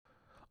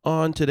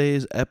On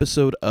today's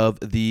episode of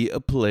the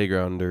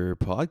Playgrounder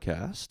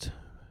podcast,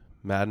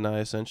 Matt and I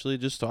essentially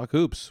just talk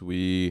hoops.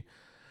 We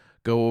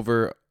go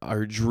over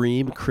our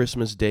dream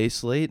Christmas Day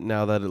slate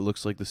now that it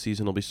looks like the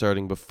season will be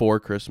starting before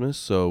Christmas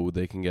so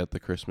they can get the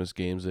Christmas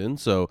games in.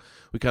 So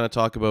we kind of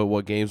talk about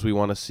what games we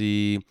want to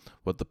see,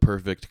 what the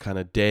perfect kind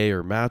of day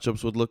or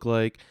matchups would look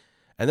like.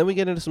 And then we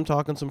get into some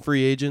talk on some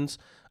free agents,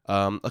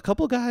 a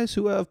couple guys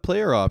who have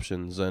player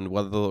options and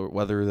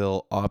whether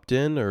they'll opt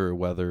in or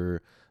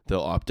whether they'll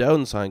opt out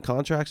and sign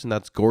contracts, and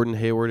that's Gordon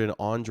Hayward and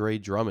Andre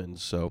Drummond.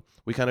 So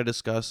we kind of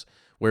discuss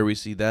where we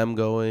see them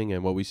going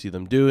and what we see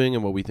them doing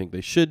and what we think they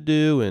should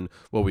do and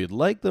what we'd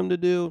like them to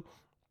do.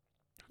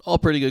 All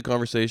pretty good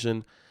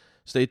conversation.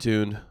 Stay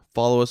tuned.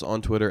 Follow us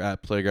on Twitter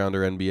at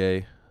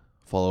PlaygrounderNBA.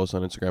 Follow us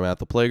on Instagram at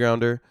The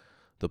Playgrounder,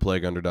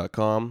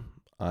 theplaygrounder.com.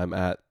 I'm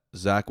at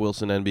Zach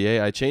Wilson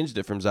NBA. I changed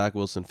it from Zach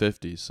Wilson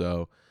 50,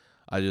 so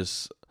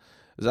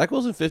Zach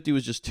Wilson 50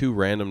 was just two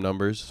random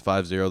numbers,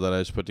 50 that I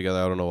just put together.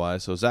 I don't know why.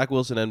 So Zach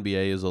Wilson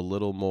NBA is a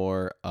little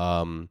more,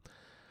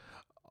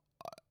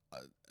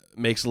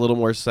 makes a little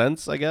more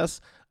sense, I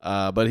guess.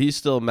 But he's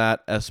still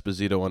Matt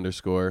Esposito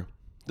 _.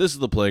 This is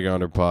the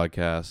Playgrounder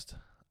podcast.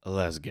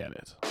 Let's get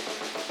it.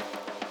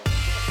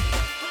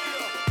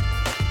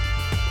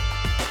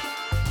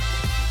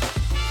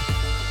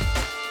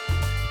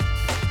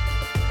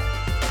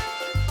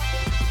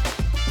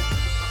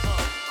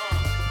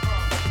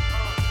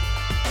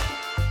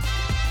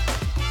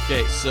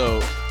 Okay, so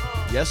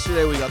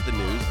yesterday we got the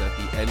news that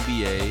the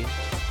NBA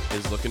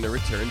is looking to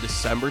return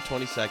December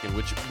 22nd,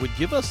 which would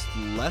give us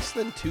less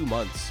than 2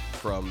 months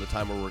from the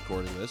time we're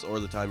recording this or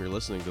the time you're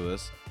listening to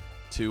this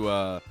to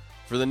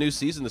for the new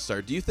season to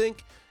start. Do you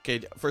think,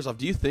 okay, first off,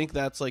 do you think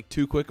that's like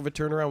too quick of a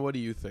turnaround? What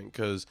do you think?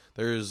 Because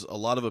there's a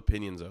lot of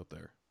opinions out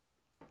there.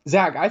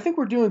 Zach, I think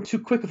we're doing too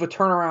quick of a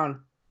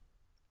turnaround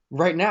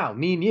right now,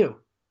 me and you.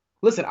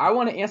 Listen, I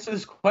want to answer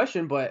this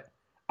question, but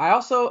I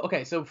also,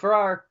 okay, so for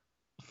our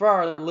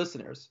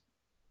listeners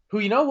who,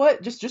 you know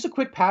what, just a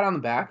quick pat on the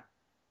back.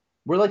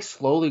 We're like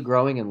slowly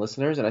growing in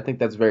listeners, and I think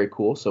that's very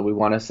cool. So we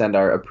want to send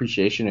our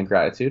appreciation and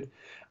gratitude.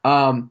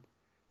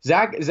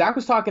 Zach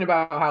was talking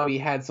about how he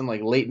had some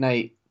like late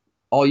night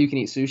all you can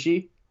eat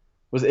sushi.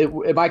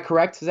 Am I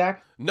correct,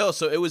 Zach? No,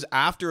 so it was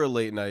after a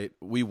late night.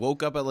 We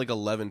woke up at like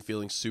 11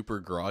 feeling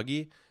super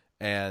groggy,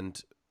 and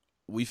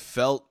we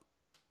felt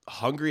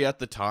hungry at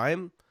the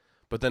time.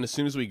 But then as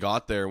soon as we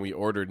got there and we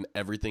ordered and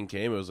everything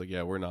came, it was like,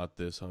 yeah, we're not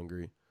this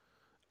hungry.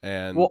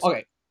 And well,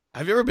 okay.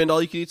 Have you ever been to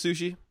all you can eat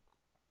sushi?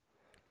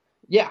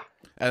 Yeah.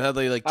 And how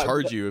they like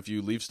charge you if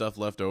you leave stuff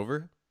left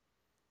over?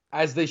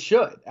 As they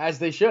should.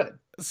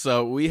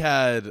 So we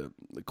had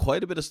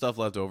quite a bit of stuff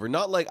left over.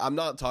 Not like, I'm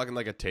not talking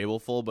like a table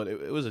full, but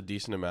it was a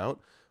decent amount.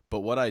 But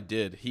what I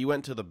did, he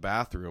went to the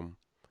bathroom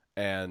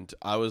and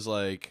I was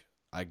like,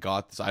 I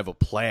got this. I have a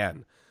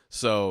plan.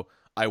 So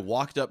I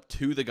walked up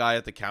to the guy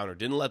at the counter,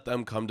 didn't let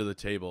them come to the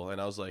table, and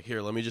I was like,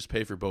 here, let me just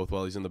pay for both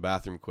while he's in the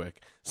bathroom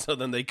quick. So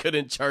then they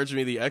couldn't charge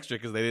me the extra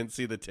because they didn't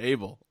see the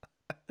table.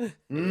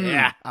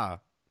 Yeah.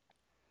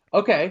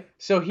 Okay,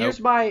 so here's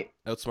my...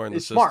 Outsmarting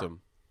the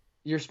system.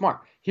 You're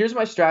smart. Here's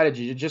my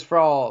strategy, just for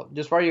all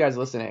you guys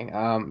listening.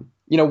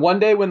 One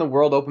day when the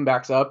world opens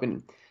back up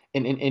and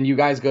you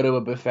guys go to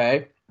a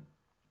buffet,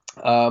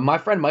 my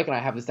friend Mike and I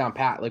have this down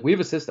pat. Like, we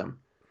have a system.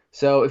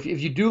 So if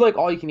you do like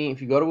all you can eat,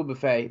 if you go to a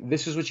buffet,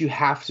 this is what you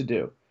have to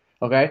do,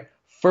 okay?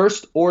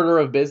 First order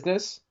of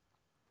business,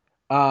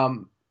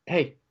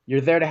 hey,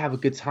 you're there to have a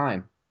good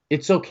time.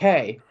 It's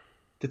okay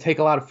to take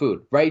a lot of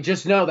food, right?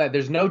 Just know that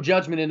there's no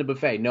judgment in a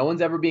buffet. No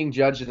one's ever being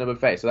judged in a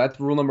buffet. So that's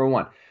rule number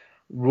one.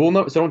 So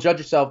don't judge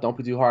yourself. Don't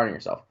put too hard on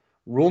yourself.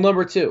 Rule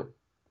number two,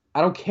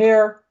 I don't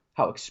care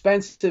how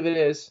expensive it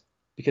is,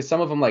 because some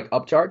of them like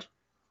upcharge.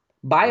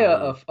 Buy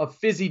a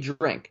fizzy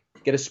drink.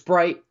 Get a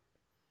Sprite,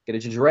 get a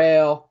ginger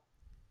ale.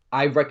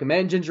 I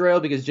recommend ginger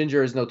ale because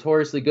ginger is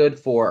notoriously good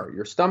for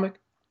your stomach.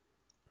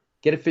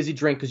 Get a fizzy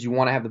drink because you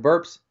want to have the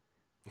burps.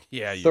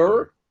 Yeah.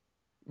 Third,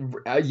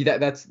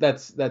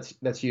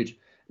 that's huge.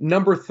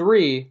 Number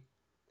three,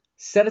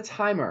 set a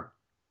timer.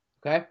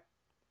 Okay.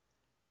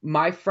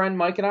 My friend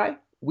Mike and I,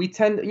 we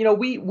tend,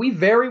 we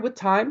vary with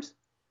times.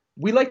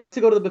 We like to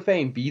go to the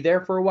buffet and be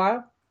there for a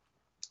while.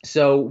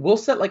 So we'll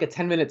set like a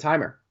 10-minute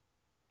timer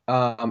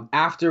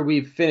after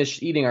we've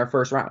finished eating our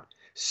first round.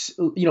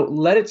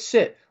 Let it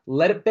sit.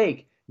 Let it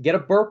bake, get a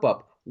burp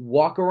up,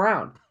 walk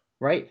around,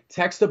 right?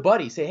 Text a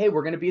buddy, say, hey,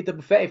 we're going to be at the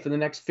buffet for the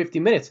next 50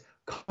 minutes.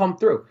 Come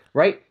through,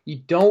 right? You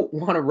don't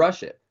want to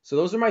rush it. So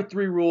those are my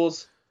 3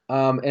 rules,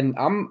 and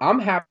I'm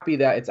happy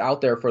that it's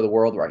out there for the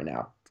world right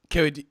now.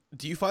 Okay,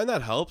 do you find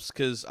that helps?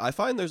 Because I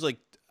find there's like,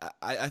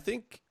 I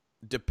think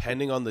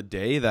depending on the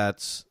day,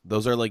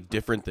 those are like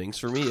different things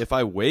for me. If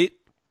I wait,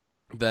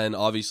 then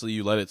obviously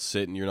you let it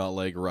sit and you're not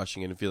like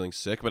rushing it and feeling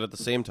sick. But at the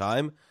same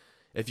time,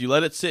 if you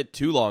let it sit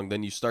too long,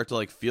 then you start to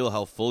like feel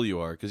how full you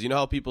are. Because you know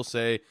how people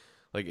say,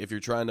 like, if you're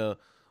trying to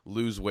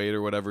lose weight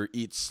or whatever,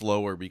 eat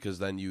slower because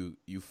then you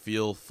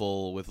feel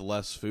full with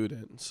less food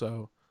in.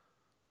 So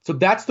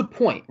that's the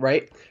point,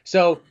 right?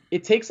 So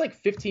it takes like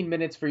 15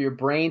 minutes for your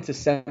brain to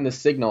send the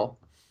signal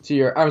to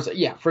your I was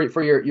yeah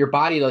for your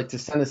body like to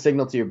send a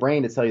signal to your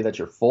brain to tell you that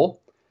you're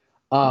full.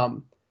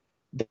 Um,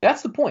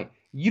 that's the point.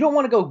 You don't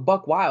want to go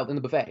buck wild in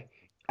the buffet.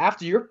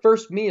 After your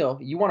first meal,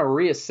 you want to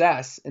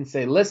reassess and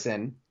say,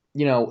 listen,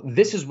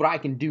 this is what I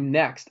can do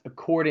next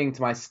according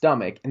to my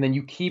stomach. And then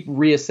you keep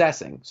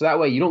reassessing. So that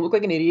way you don't look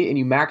like an idiot and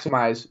you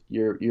maximize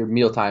your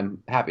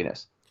mealtime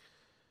happiness.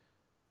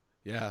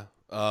 Yeah.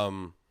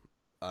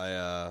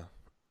 I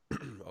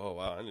oh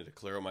wow, I need to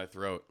clear out my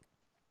throat.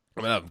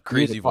 I'm gonna have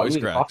crazy voice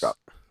cracks.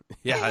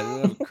 Yeah, I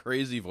have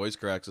crazy voice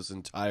cracks this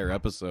entire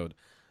episode.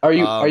 Are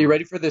you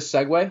ready for this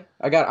segue?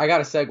 I got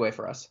a segue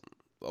for us.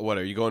 What,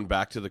 are you going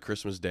back to the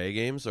Christmas Day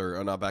games,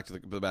 or not back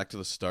to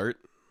the start?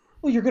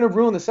 Well, you're gonna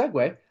ruin the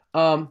segue.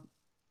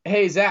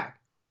 Hey Zach,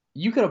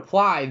 you can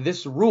apply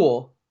this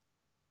rule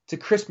to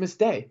Christmas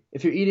Day.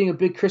 If you're eating a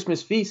big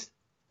Christmas feast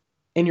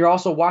and you're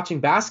also watching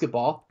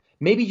basketball,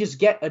 maybe just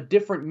get a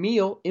different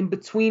meal in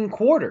between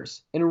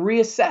quarters and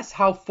reassess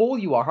how full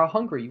you are, how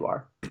hungry you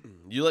are.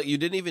 You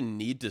didn't even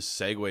need to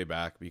segue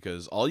back,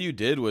 because all you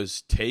did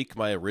was take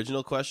my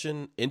original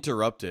question,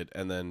 interrupt it,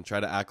 and then try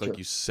to act like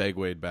you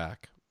segued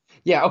back.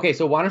 Yeah, okay,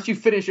 so why don't you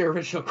finish your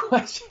original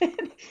question?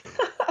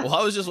 Well,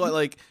 I was just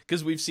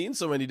because we've seen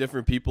so many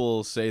different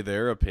people say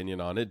their opinion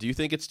on it. Do you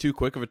think it's too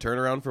quick of a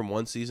turnaround from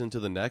one season to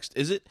the next?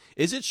 Is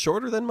it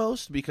shorter than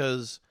most?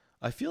 Because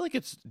I feel like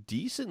it's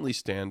decently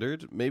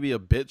standard, maybe a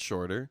bit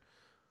shorter.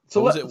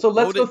 So let's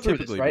go through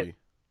this, right? Be?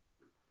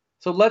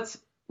 So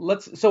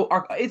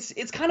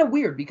it's kind of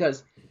weird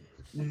because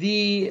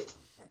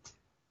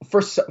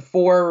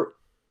for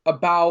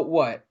about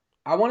what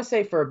I want to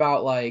say for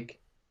about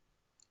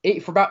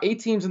 8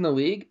 teams in the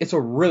league, it's a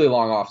really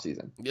long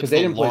offseason because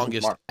they didn't play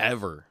longest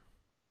ever.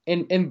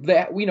 And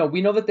that we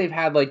know that they've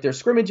had like their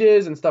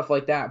scrimmages and stuff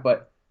like that,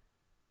 but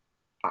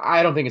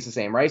I don't think it's the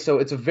same, right? So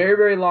it's a very,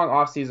 very long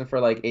offseason for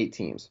like 8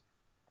 teams.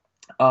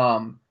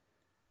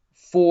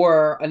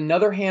 For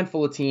another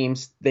handful of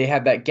teams, they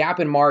had that gap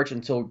in March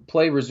until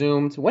play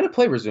resumed. When did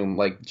play resume?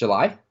 Like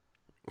July?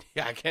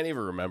 Yeah, I can't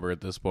even remember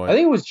at this point. I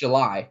think it was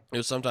July. It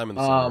was sometime in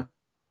the summer.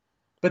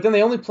 But then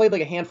they only played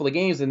like a handful of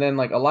games, and then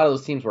like a lot of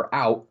those teams were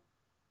out,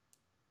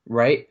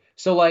 right?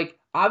 So like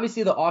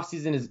obviously the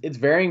offseason it's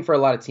varying for a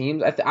lot of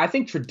teams. I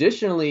think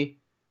traditionally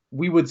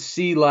we would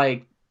see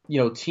like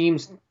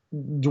teams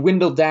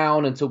dwindle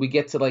down until we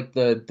get to like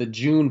the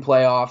June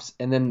playoffs,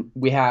 and then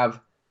we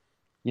have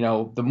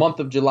the month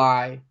of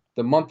July,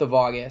 the month of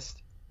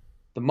August,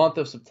 the month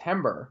of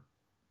September,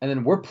 and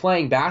then we're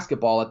playing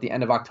basketball at the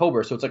end of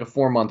October, so it's like a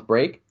 4-month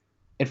break,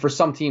 and for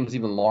some teams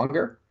even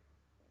longer.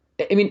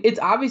 I mean, it's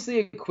obviously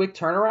a quick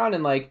turnaround,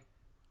 and like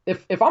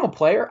if I'm a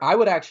player, I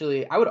would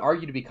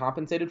argue to be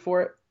compensated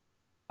for it.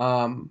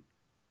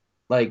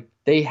 Like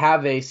they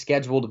have a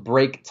scheduled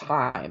break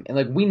time, and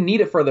like we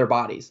need it for their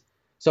bodies.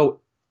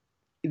 So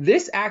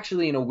this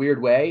actually, in a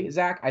weird way,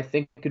 Zach, I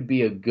think could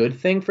be a good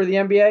thing for the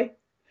NBA.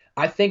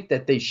 I think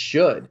that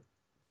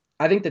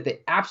they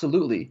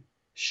absolutely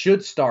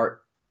should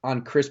start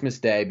on Christmas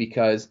Day,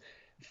 because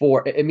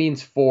it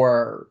means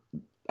for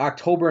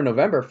October and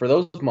November, for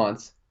those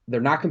months,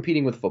 they're not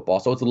competing with football.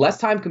 So it's less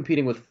time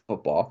competing with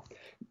football.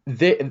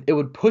 It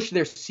would push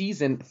their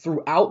season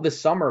throughout the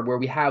summer, where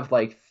we have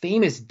like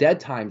famous dead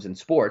times in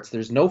sports.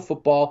 There's no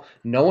football.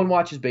 No one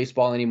watches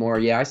baseball anymore.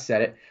 Yeah, I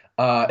said it.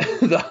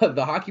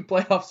 The hockey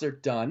playoffs are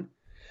done.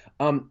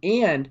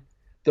 And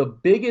the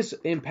biggest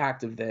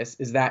impact of this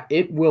is that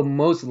it will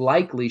most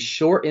likely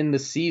shorten the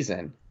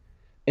season,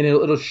 and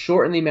it'll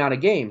shorten the amount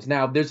of games.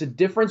 Now, there's a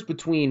difference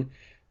between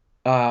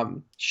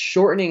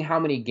shortening how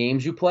many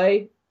games you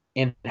play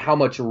and how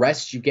much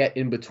rest you get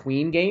in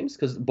between games,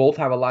 because both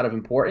have a lot of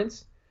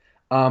importance.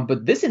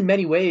 But this, in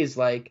many ways,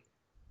 like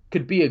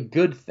could be a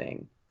good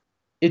thing.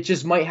 It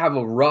just might have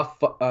a rough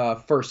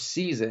first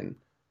season.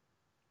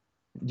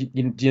 Do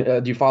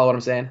you follow what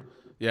I'm saying?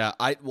 Yeah,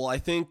 I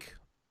think.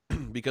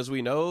 Because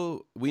we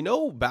know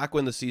back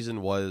when the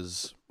season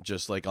was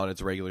just like on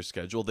its regular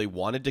schedule, they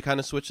wanted to kind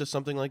of switch to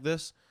something like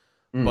this.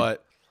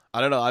 But I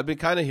don't know. I've been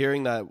kind of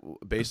hearing that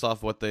based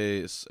off what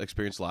they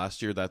experienced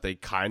last year, that they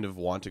kind of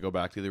want to go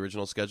back to the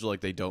original schedule. Like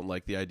they don't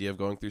like the idea of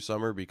going through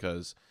summer,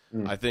 because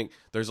I think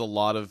there's a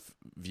lot of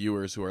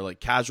viewers who are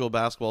like casual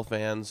basketball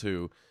fans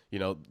who,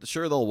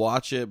 sure, they'll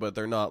watch it, but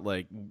they're not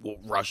like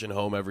rushing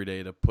home every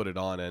day to put it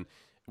on. And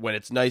when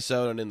it's nice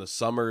out and in the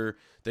summer,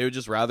 they would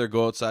just rather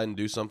go outside and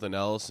do something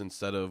else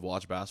instead of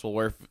watch basketball.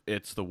 Where if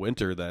it's the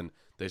winter, then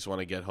they just want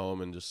to get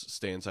home and just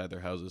stay inside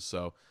their houses.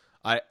 So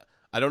I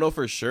don't know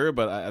for sure,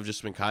 but I've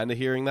just been kind of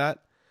hearing that.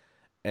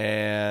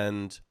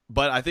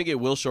 But I think it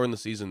will shorten the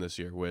season this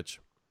year,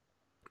 which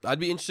I'd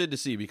be interested to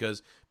see,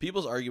 because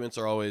people's arguments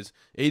are always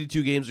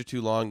 82 games are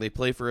too long. They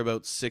play for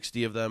about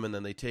 60 of them, and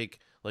then they take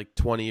like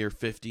 20 or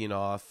 15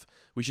 off.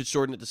 We should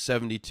shorten it to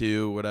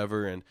 72,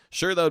 whatever. And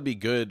sure, that would be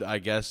good, I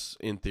guess,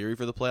 in theory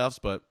for the playoffs.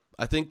 But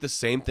I think the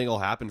same thing will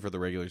happen for the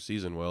regular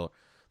season. Well,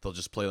 they'll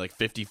just play like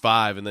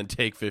 55 and then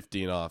take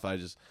 15 off. I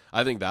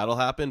think that'll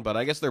happen. But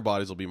I guess their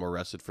bodies will be more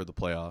rested for the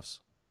playoffs.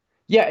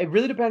 Yeah, it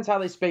really depends how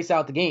they space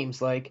out the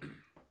games. Like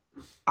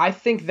I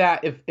think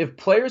that if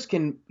players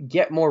can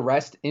get more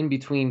rest in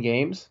between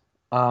games,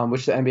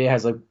 which the NBA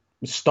has like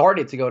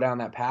started to go down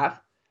that path,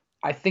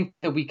 I think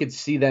that we could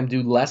see them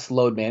do less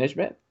load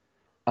management.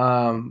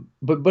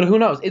 But who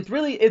knows? It's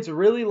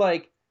really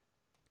like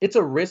it's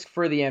a risk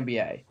for the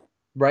NBA,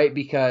 right?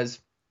 Because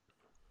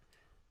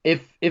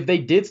if they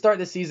did start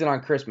the season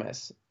on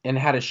Christmas and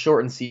had a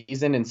shortened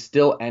season and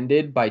still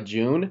ended by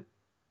June,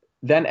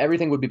 then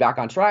everything would be back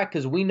on track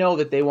because we know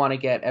that they want to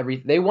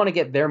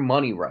get their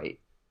money right.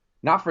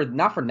 Not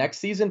for next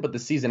season, but the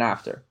season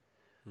after.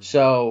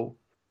 So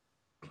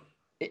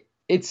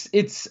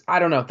it's I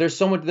don't know. There's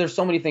so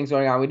many things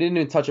going on. We didn't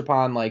even touch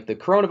upon like the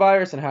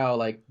coronavirus and how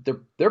like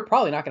they're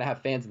probably not going to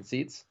have fans in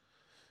seats.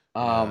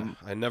 Yeah,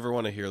 I never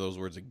want to hear those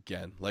words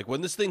again. Like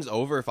when this thing's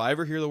over, if I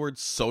ever hear the word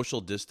social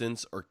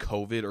distance or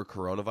COVID or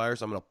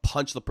coronavirus, I'm gonna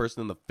punch the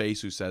person in the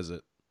face who says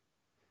it.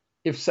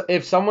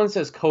 If someone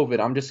says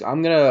COVID, I'm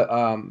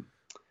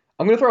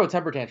gonna throw a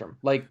temper tantrum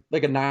like a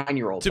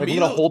 9-year-old. Like, I'm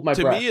gonna hold my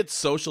breath. To me, it's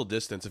social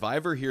distance. If I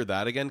ever hear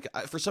that again,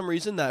 for some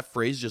reason, that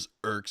phrase just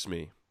irks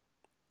me.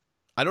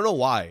 I don't know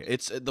why.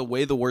 It's the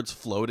way the words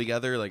flow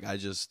together. Like I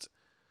just.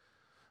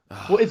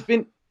 Well, it's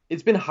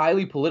been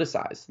highly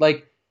politicized.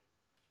 Like.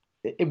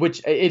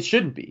 Which it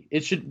shouldn't be.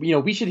 It should,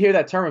 we should hear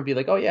that term and be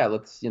like, oh yeah,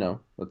 let's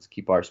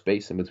keep our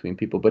space in between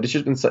people. But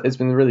it's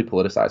been really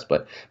politicized.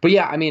 But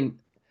yeah, I mean,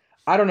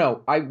 I don't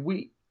know.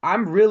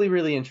 I'm really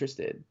really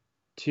interested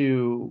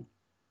to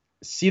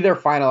see their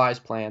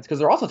finalized plans because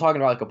they're also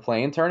talking about like a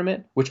play-in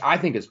tournament, which I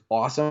think is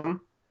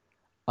awesome.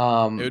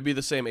 It would be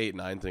the same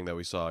 8-9 thing that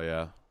we saw,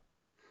 yeah.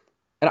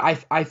 And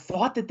I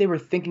thought that they were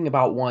thinking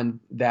about one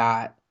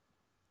that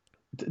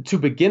to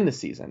begin the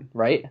season,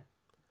 right?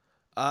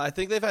 I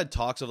think they've had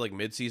talks of like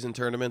mid-season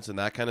tournaments and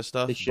that kind of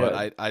stuff,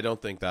 but I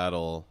don't think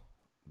that'll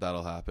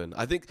happen.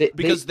 I think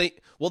because they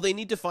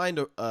need to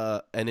find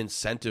an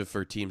incentive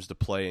for teams to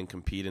play and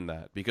compete in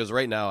that because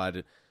right now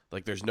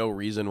there's no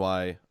reason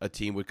why a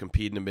team would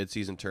compete in a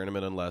mid-season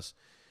tournament unless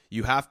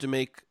you have to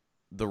make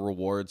the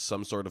rewards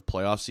some sort of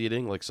playoff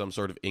seeding, like some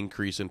sort of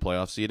increase in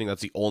playoff seeding.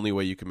 That's the only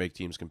way you can make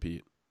teams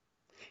compete.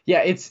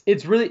 Yeah,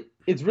 it's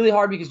really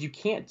hard because you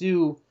can't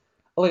do.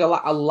 Like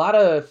a lot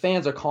of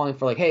fans are calling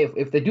for like, hey,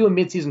 if they do a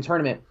midseason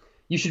tournament,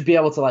 you should be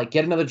able to like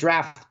get another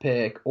draft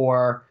pick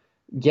or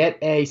get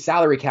a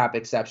salary cap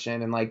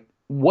exception. And like,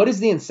 what is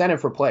the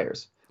incentive for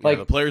players? Like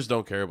the players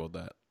don't care about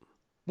that.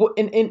 Well,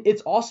 and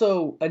it's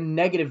also a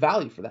negative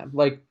value for them.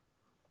 Like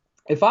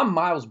if I'm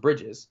Miles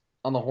Bridges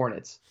on the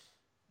Hornets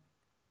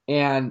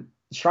and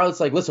Charlotte's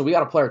like, listen, we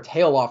got to play our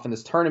tail off in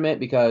this tournament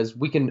because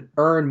we can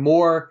earn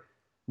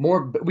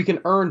we can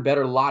earn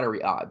better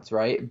lottery odds,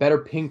 right? Better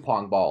ping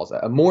pong balls,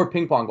 more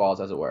ping pong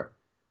balls, as it were.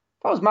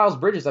 If I was Miles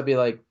Bridges, I'd be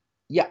like,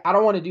 yeah, I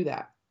don't want to do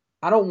that.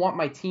 I don't want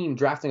my team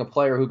drafting a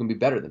player who can be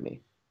better than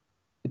me.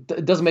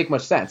 It doesn't make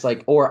much sense.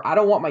 Like, or I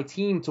don't want my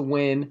team to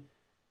win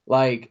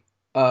like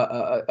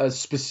a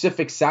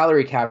specific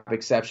salary cap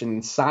exception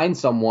and sign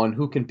someone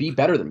who can be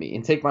better than me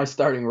and take my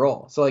starting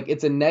role. So like,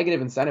 it's a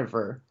disincentive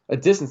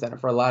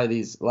for a lot of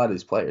these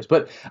players.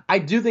 But I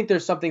do think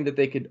there's something that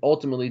they could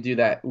ultimately do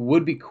that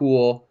would be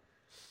cool.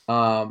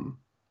 And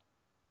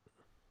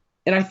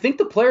I think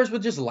the players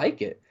would just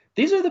like it.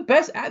 These are the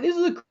best. These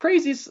are the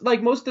craziest,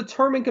 like most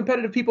determined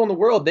competitive people in the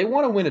world. They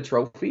want to win a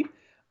trophy.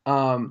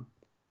 So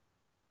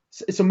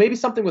maybe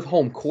something with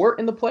home court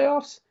in the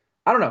playoffs.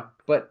 I don't know,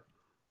 but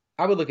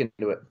I would look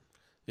into it.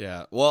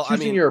 Yeah, well,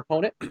 choosing your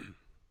opponent.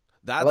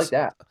 I like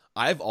that.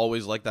 I've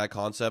always liked that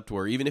concept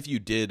where even if you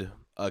did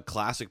a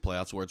classic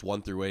playoffs where it's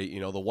 1 through 8,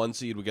 the 1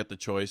 seed would get the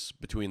choice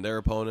between their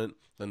opponent,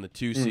 then the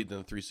 2 seed, then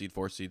the 3 seed,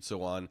 4 seed,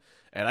 so on.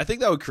 And I think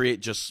that would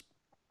create just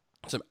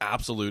some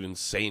absolute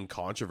insane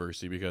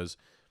controversy because,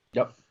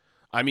 yep.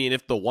 I mean,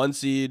 if the 1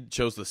 seed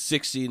chose the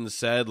 6 seed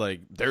instead, like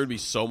there would be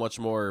so much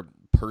more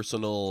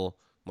personal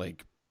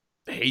like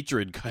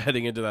hatred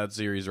heading into that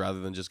series rather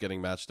than just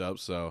getting matched up.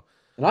 So.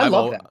 And I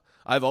love that.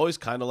 I've always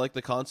kind of liked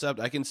the concept.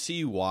 I can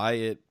see why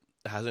it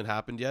hasn't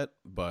happened yet,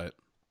 but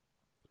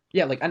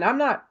yeah, like, and I'm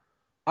not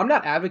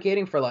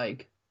advocating for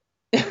like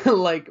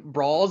like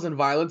brawls and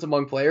violence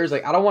among players.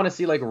 Like, I don't want to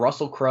see like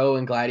Russell Crowe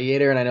and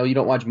Gladiator, and I know you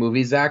don't watch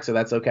movies, Zach, so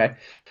that's okay.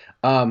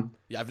 Yeah,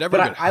 I've never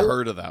even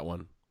heard of that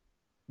one.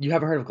 You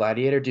haven't heard of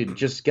Gladiator, dude?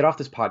 Just get off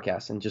this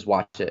podcast and just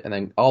watch it, and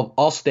then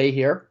I'll stay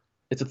here.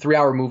 It's a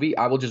 3-hour movie.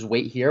 I will just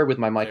wait here with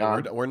my mic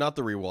on. We're not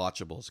the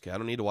rewatchables. Okay, I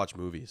don't need to watch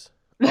movies.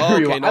 Oh,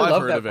 okay, no,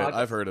 I've heard of it.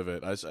 I've heard of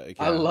it.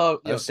 I love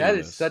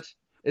that.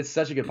 It's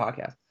such a good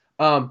podcast.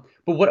 But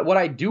what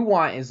I do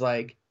want is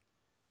like,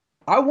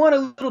 I want a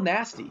little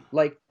nasty.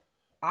 Like,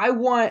 I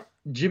want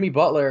Jimmy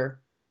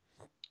Butler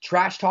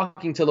trash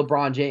talking to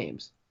LeBron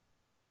James,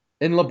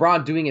 and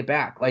LeBron doing it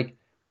back. Like,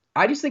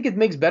 I just think it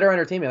makes better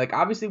entertainment. Like,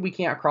 obviously we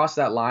can't cross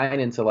that line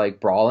into like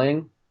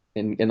brawling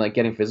and like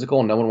getting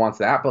physical. No one wants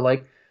that. But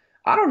like,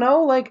 I don't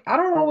know. Like, I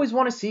don't always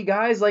want to see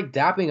guys like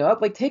dapping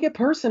up. Like, take it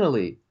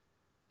personally.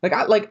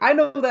 I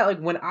know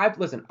that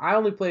like I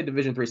only played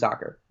Division III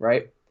soccer,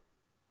 right?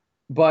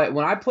 But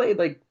when I played,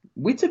 like,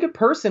 we took it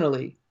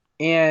personally,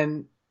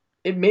 and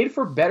it made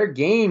for better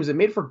games. It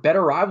made for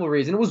better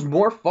rivalries, and it was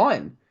more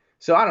fun.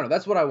 So I don't know.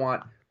 That's what I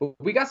want. But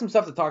we got some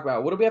stuff to talk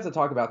about. What do we have to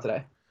talk about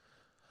today?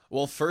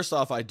 Well, first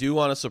off, I do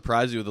want to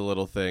surprise you with a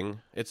little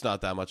thing. It's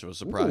not that much of a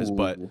surprise,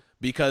 but Ooh.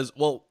 because,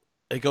 well,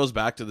 it goes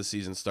back to the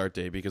season start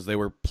date because they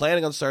were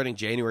planning on starting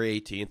January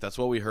 18th. That's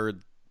what we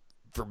heard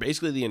for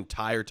basically the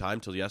entire time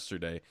till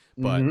yesterday.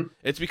 But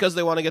it's because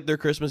they want to get their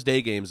Christmas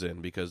Day games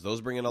in because those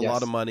bring in a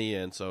lot of Yes. money,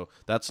 and so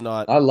that's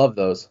not I love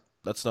those.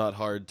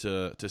 hard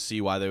to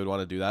see why they would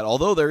want to do that.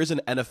 Although there is an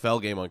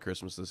NFL game on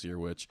Christmas this year,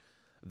 which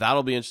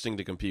that'll be interesting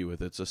to compete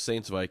with. It's a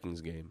Saints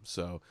Vikings game,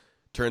 so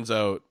turns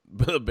out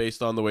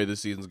based on the way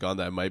this season's gone,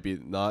 that might be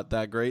not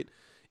that great.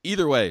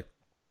 Either way,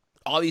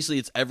 obviously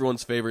it's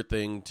everyone's favorite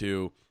thing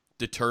to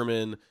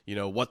determine,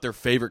 what their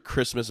favorite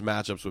Christmas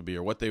matchups would be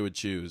or what they would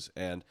choose.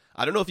 And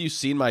I don't know if you've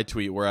seen my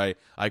tweet where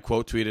I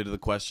quote tweeted the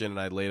question and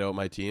I laid out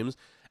my teams.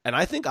 And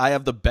I think I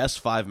have the best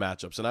 5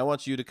 matchups, and I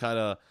want you to kind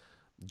of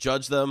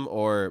judge them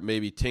or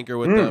maybe tinker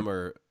with them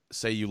or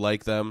say you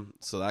like them,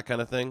 so that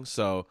kind of thing.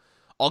 So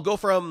I'll go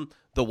from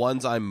the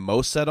ones I'm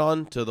most set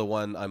on to the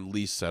one I'm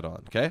least set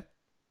on, okay?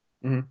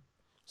 Mm-hmm.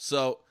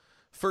 So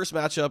first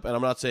matchup, and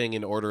I'm not saying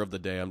in order of the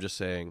day, I'm just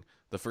saying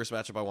the first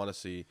matchup I want to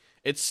see,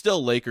 it's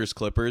still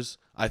Lakers-Clippers.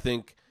 I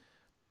think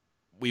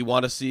we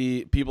want to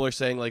see, people are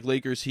saying like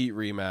Lakers-Heat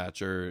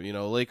rematch or,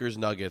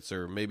 Lakers-Nuggets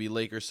or maybe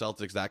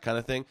Lakers-Celtics, that kind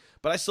of thing.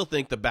 But I still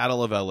think the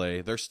Battle of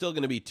LA, they're still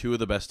going to be 2 of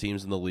the best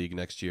teams in the league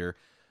next year.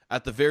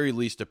 At the very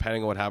least,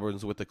 depending on what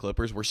happens with the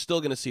Clippers, we're still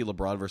going to see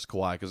LeBron versus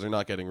Kawhi because they're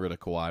not getting rid of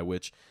Kawhi,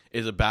 which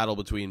is a battle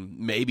between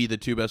maybe the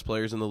 2 best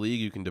players in the league.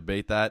 You can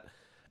debate that.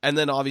 And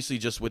then obviously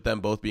just with them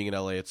both being in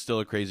LA, it's still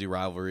a crazy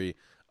rivalry.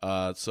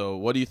 So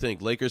what do you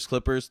think? Lakers,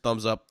 Clippers,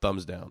 thumbs up,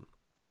 thumbs down.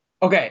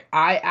 Okay,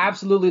 I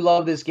absolutely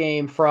love this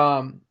game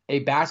from a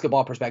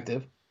basketball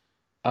perspective,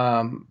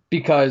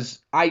 because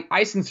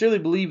I sincerely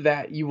believe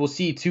that you will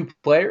see 2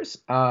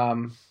 players try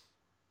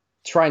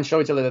and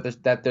show each other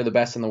that they're the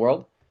best in the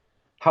world.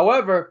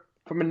 However,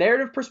 from a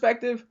narrative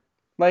perspective,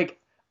 like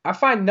I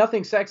find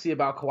nothing sexy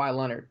about Kawhi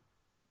Leonard.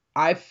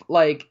 I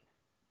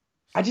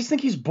just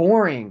think he's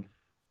boring.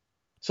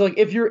 So like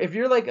if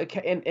you're like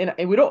and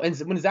we don't, and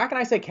when Zach and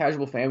I say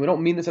casual fan, we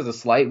don't mean this as a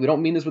slight. We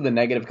don't mean this with a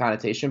negative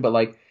connotation, but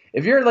like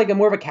if you're like a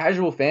more of a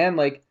casual fan,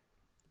 like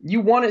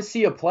you want to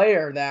see a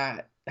player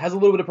that has a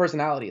little bit of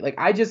personality. Like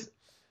I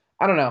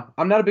don't know.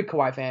 I'm not a big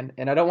Kawhi fan,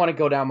 and I don't want to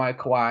go down my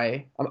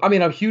Kawhi. I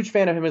mean, I'm a huge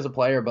fan of him as a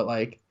player, but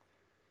like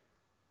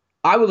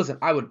I would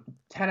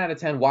 10 out of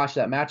 10 watch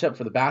that matchup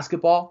for the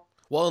basketball.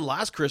 Well, in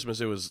last Christmas,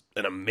 it was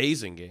an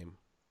amazing game.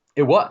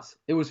 It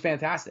was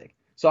fantastic.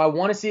 So I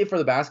want to see it for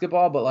the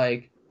basketball, but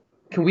like,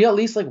 can we at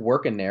least like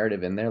work a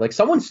narrative in there? Like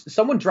someone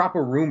drop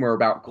a rumor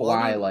about Kawhi. Well,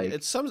 I mean, like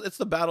it's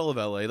the Battle of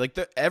LA. Like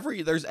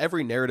there's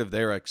every narrative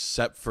there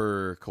except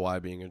for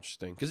Kawhi being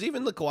interesting. Because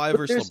even the Kawhi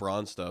versus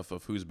LeBron stuff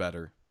of who's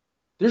better.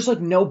 There's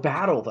like no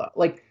battle though.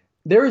 Like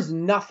there is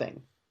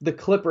nothing the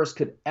Clippers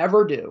could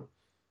ever do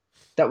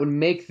that would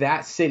make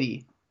that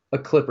city a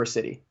Clipper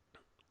city.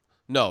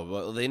 No,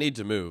 well, they need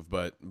to move.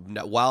 But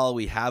while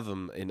we have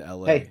them in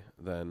LA,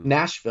 then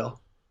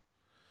Nashville.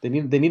 They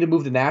need to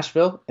move to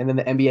Nashville, and then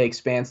the NBA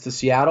expands to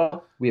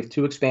Seattle. We have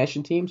 2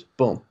 expansion teams.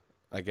 Boom.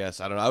 I guess.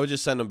 I don't know. I would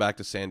just send them back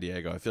to San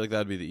Diego. I feel like that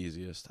would be the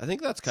easiest. I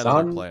think that's kind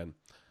of their plan.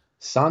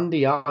 San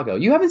Diego.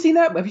 You haven't seen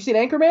that? Have you seen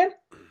Anchorman?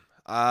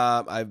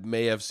 I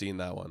may have seen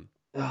that one.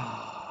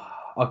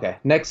 Okay.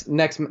 Next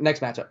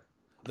matchup.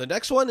 The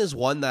next one is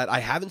one that I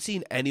haven't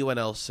seen anyone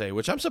else say,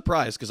 which I'm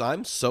surprised because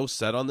I'm so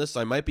set on this.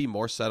 I might be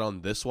more set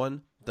on this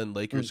one than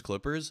Lakers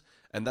Clippers,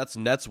 and that's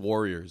Nets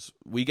Warriors.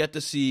 We get to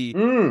see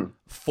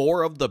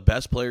 4 of the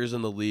best players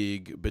in the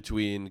league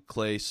between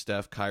Clay,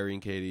 Steph, Kyrie,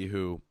 and KD,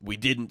 who we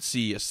didn't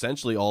see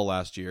essentially all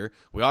last year.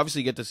 We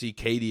obviously get to see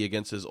KD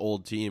against his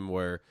old team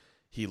where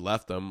he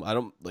left them.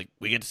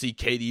 We get to see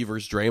KD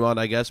versus Draymond,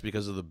 I guess,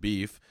 because of the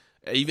beef.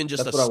 Even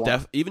just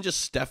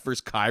Steph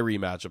versus Kyrie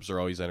matchups are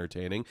always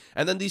entertaining.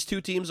 And then these 2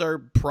 teams are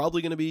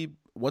probably going to be,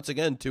 once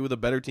again, 2 of the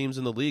better teams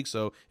in the league,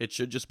 so it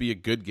should just be a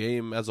good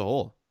game as a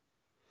whole.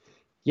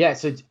 Yeah,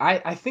 so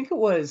I think it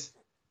was,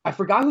 I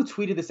forgot who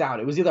tweeted this out.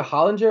 It was either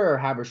Hollinger or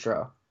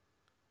Haberstroh.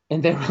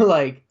 And they were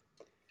like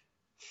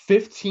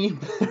 15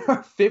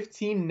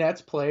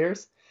 Nets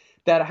players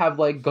that have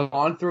like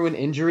gone through an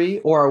injury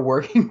or are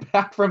working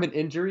back from an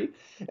injury.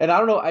 And I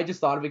don't know, I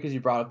just thought of it because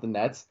you brought up the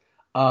Nets.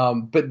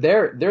 But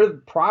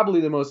they're probably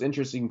the most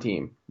interesting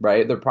team,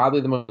 right? They're probably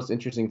the most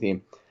interesting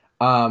team.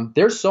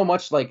 There's so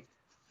much like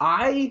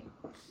I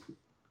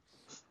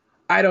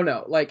don't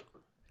know. Like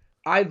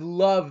I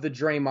love the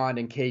Draymond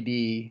and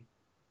KD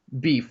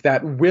beef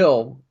that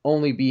will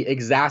only be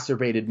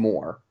exacerbated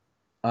more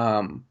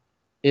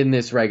in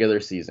this regular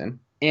season.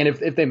 And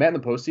if they met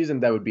in the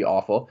postseason, that would be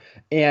awful.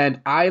 And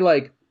I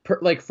like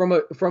from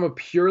a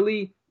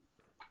purely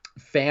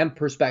fan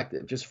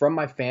perspective, just from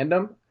my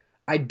fandom,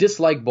 I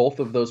dislike both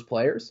of those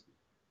players.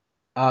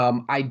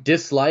 I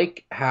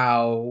dislike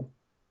how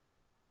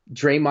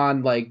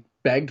Draymond like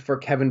begged for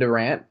Kevin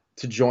Durant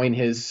to join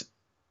his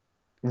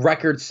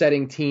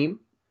record-setting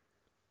team.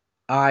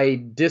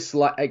 I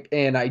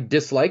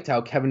disliked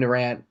how Kevin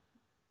Durant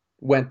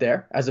went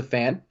there as a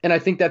fan, and I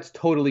think that's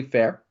totally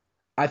fair.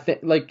 I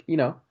think, like,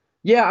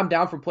 yeah, I'm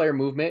down for player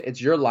movement.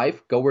 It's your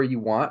life. Go where you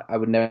want. I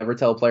would never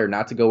tell a player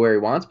not to go where he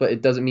wants, but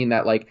it doesn't mean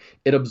that like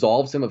it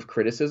absolves him of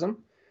criticism.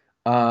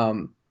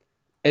 Um,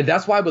 and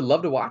that's why I would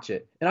love to watch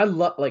it. And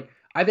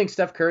I think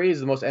Steph Curry is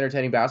the most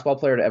entertaining basketball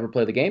player to ever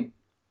play the game.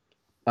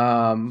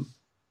 Um,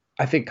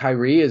 I think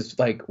Kyrie is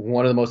like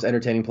one of the most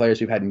entertaining players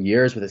we've had in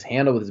years with his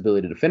handle, with his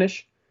ability to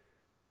finish.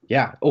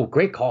 Yeah. Oh,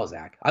 great call,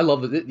 Zach. I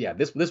love it. Yeah,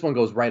 this one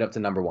goes right up to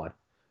number one.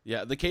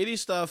 Yeah, the KD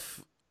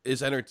stuff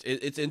is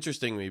it's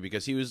interesting to me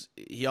because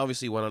he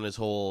obviously went on his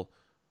whole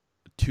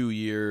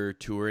 2-year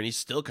tour and he's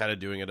still kind of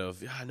doing it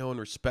of no one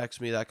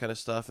respects me, that kind of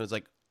stuff. And it's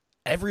like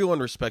everyone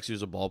respects you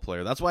as a ball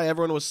player. That's why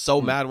everyone was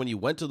so mad when you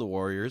went to the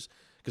Warriors,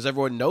 because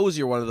everyone knows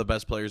you're one of the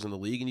best players in the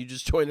league and you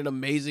just joined an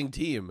amazing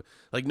team.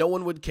 Like no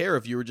one would care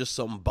if you were just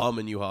some bum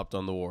and you hopped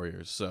on the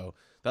Warriors. So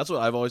that's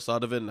what I've always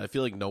thought of it, and I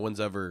feel like no one's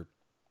ever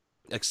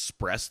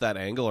expressed that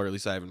angle, or at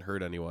least I haven't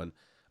heard anyone.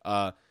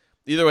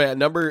 Either way, at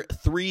number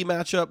 3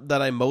 matchup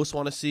that I most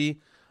want to see,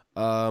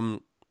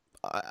 I'm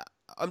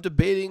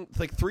debating,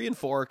 like 3 and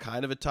 4 are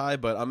kind of a tie,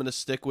 but I'm going to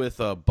stick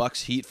with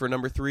Bucks Heat for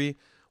number 3.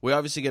 We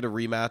obviously get a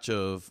rematch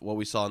of what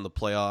we saw in the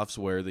playoffs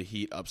where the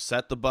Heat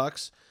upset the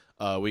Bucks.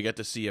 We get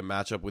to see a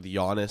matchup with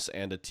Giannis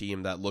and a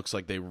team that looks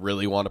like they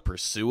really want to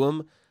pursue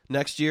him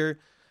next year.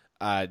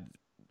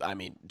 I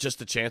mean,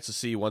 just a chance to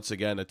see, once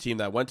again, a team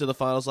that went to the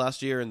finals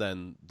last year and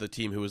then the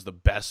team who was the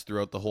best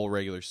throughout the whole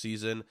regular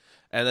season.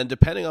 And then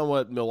depending on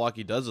what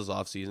Milwaukee does this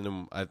offseason,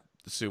 and I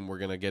assume we're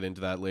going to get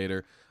into that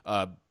later,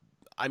 I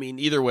mean,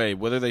 either way,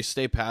 whether they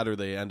stay pat or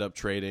they end up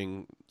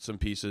trading some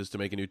pieces to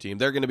make a new team,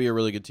 they're going to be a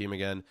really good team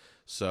again.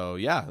 So,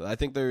 yeah, I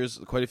think there's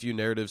quite a few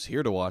narratives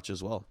here to watch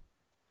as well.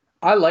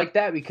 I like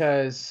that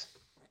because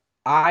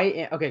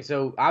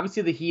so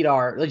obviously the Heat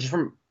are, like, just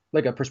from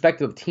like a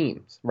perspective of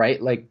teams,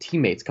 right? Like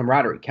teammates,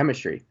 camaraderie,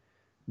 chemistry.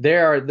 They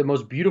are the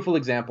most beautiful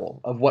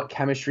example of what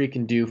chemistry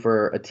can do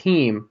for a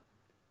team,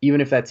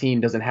 even if that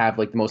team doesn't have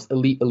like the most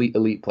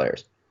elite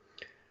players.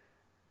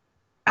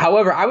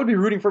 However, I would be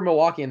rooting for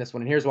Milwaukee in this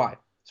one, and here's why.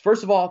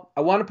 First of all, I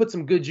want to put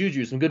some good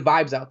juju, some good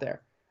vibes out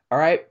there. All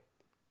right?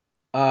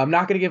 I'm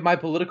not going to give my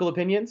political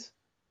opinions.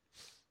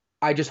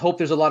 I just hope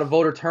there's a lot of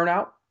voter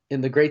turnout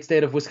in the great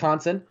state of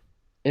Wisconsin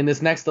in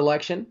this next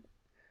election.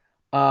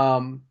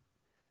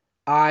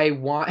 I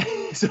want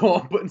so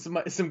I'm putting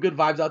some good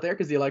vibes out there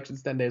because the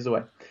election's 10 days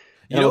away.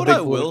 You know what I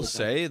will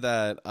say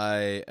that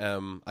I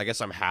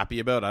guess I'm happy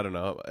about? I don't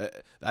know.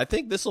 I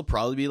think this will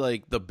probably be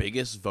like the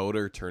biggest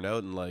voter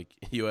turnout in like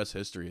U.S.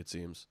 history, it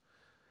seems.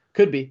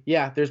 Could be.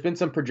 Yeah, there's been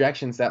some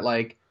projections that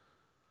like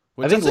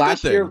I think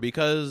last year,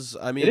 because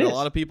I mean a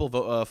lot of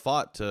people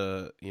fought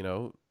to,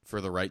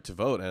 for the right to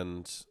vote,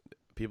 and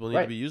people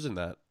need to be using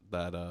that.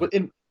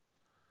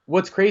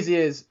 What's crazy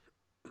is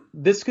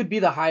this could be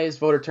the highest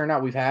voter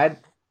turnout we've had,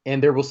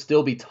 and there will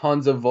still be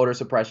tons of voter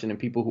suppression and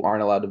people who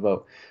aren't allowed to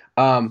vote.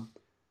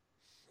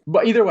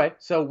 But either way,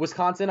 so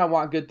Wisconsin, I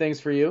want good things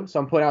for you, so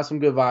I'm putting out some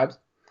good vibes.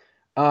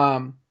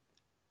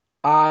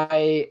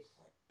 I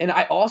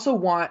also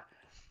want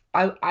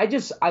I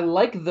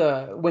like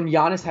when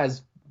Giannis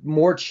has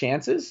more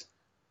chances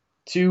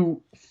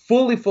to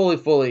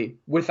fully,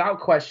 without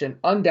question,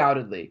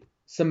 undoubtedly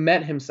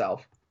cement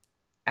himself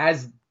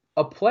as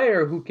a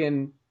player who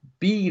can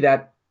be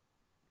that,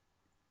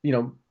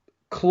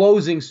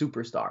 closing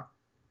superstar.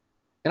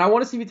 And I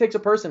want to see if he takes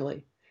it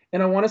personally.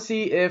 And I want to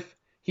see if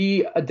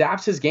he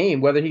adapts his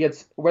game, whether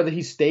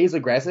he stays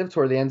aggressive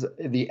toward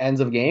the ends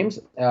of games,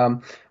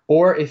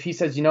 or if he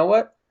says, you know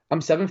what,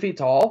 I'm 7 feet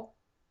tall.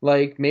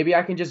 Like maybe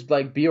I can just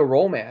like be a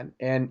role man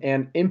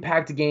and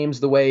impact games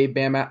the way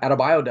Bam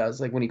Adebayo does,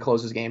 like when he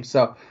closes games.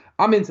 So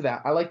I'm into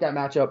that. I like that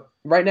matchup.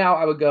 Right now,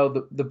 I would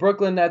go the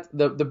Brooklyn Nets,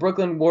 the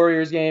Brooklyn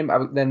Warriors game,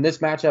 then this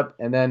matchup,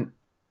 and then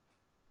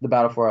the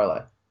battle for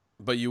LA.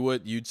 But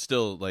you'd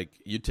still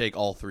you'd take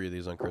all 3 of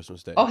these on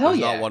Christmas Day. Oh hell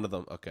There's yeah! not one of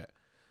them. Okay,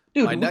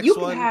 dude,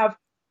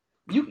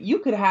 you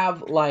could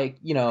have like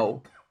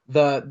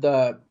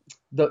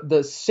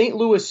the St.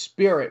 Louis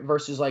Spirit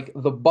versus like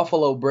the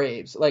Buffalo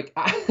Braves. Like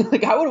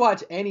I would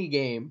watch any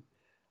game.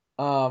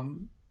 I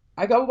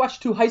would watch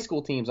 2 high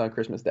school teams on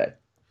Christmas Day.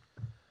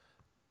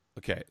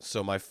 Okay,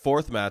 so my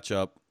 4th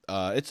matchup.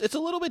 It's a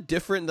little bit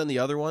different than the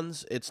other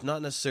ones. It's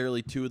not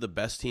necessarily 2 of the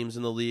best teams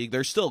in the league.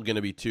 There's still going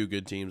to be 2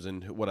 good teams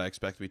and what I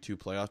expect to be 2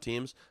 playoff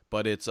teams,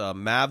 but it's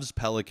Mavs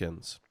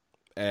Pelicans.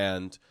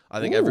 And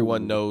I think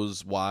everyone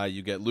knows why.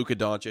 You get Luka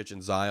Doncic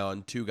and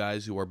Zion, 2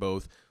 guys who are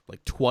both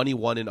like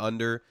 21 and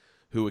under,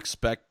 who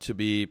expect to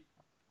be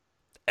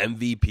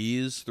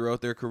MVPs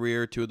throughout their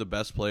career, 2 of the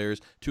best players,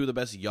 2 of the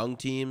best young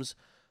teams.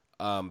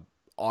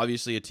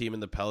 Obviously a team in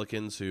the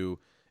Pelicans who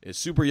is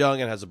super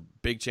young and has a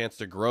big chance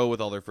to grow with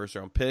all their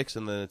first-round picks,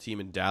 and then a team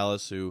in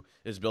Dallas who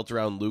is built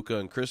around Luka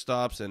and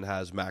Kristaps and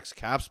has max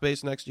cap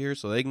space next year,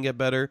 so they can get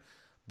better.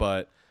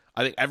 But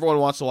I think everyone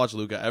wants to watch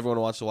Luka. Everyone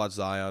wants to watch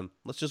Zion.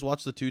 Let's just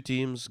watch the 2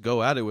 teams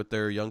go at it with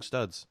their young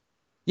studs.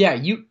 Yeah,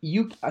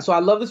 you so I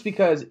love this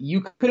because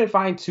you couldn't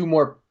find two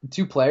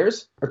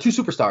players or two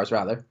superstars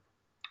rather.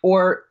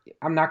 Or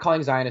I'm not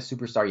calling Zion a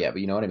superstar yet,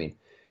 but you know what I mean.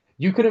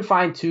 You couldn't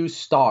find two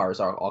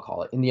stars, I'll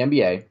call it, in the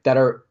NBA that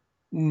are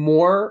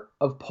more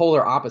of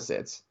polar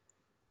opposites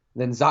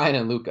than Zion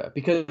and Luka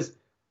because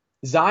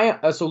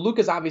Zion so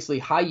Luka's obviously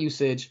high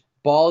usage,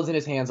 balls in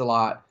his hands a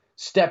lot,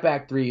 step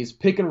back threes,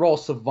 pick and roll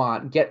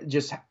savant, get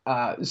just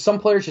some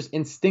players just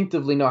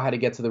instinctively know how to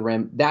get to the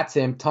rim. That's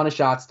him, ton of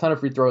shots, ton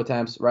of free throw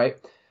attempts, right?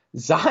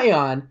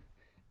 Zion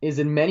is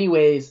in many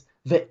ways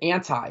the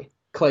anti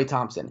Klay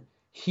Thompson.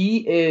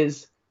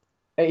 He's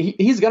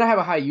going to have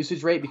a high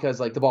usage rate because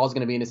like the ball is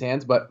going to be in his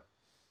hands, but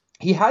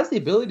he has the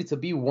ability to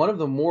be one of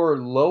the more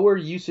lower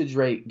usage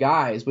rate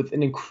guys with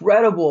an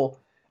incredible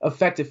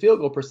effective field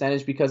goal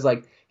percentage because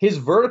like his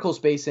vertical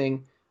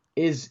spacing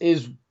is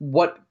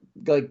what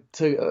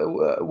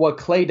what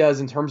Klay does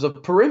in terms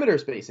of perimeter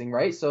spacing,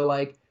 right? So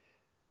like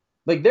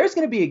there's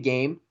going to be a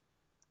game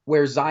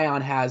where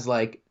Zion has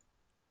like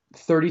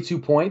 32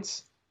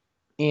 points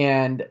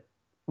and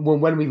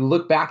when we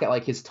look back at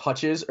like his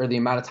touches or the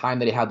amount of time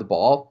that he had the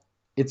ball,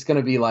 it's going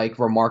to be like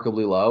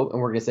remarkably low.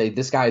 And we're going to say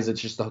this guy is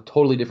just a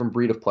totally different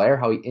breed of player,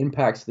 how he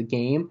impacts the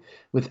game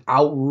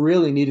without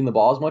really needing the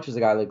ball as much as a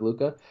guy like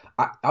Luka.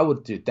 I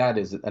would, dude, that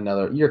is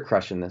another, you're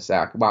crushing this,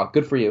 Zach. Wow,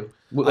 good for you.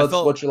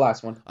 What's your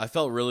last one? I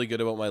felt really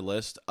good about my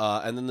list.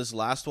 And then this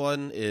last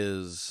one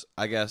is,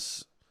 I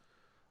guess,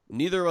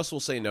 neither of us will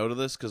say no to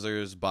this because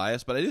there's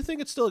bias, but I do think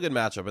it's still a good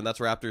matchup, and that's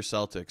Raptors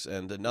Celtics.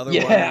 And another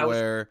one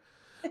where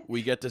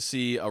we get to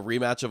see a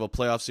rematch of a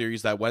playoff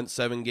series that went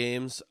 7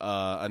 games.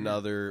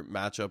 Another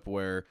matchup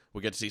where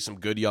we get to see some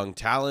good young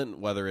talent,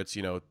 whether it's,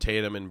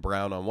 Tatum and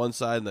Brown on one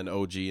side, and then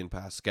OG and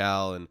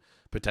Pascal and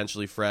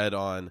potentially Fred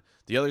on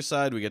the other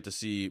side. We get to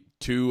see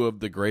 2 of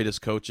the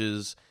greatest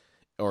coaches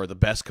or the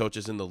best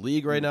coaches in the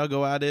league right now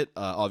go at it.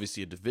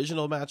 Obviously a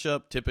divisional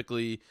matchup.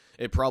 Typically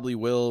it probably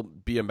will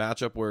be a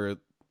matchup where it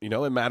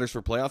matters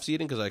for playoff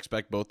seeding because I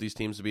expect both these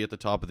teams to be at the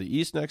top of the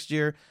East next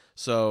year.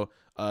 So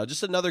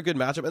just another good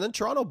matchup. And then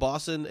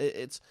Toronto-Boston,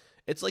 it's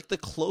like the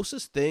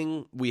closest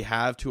thing we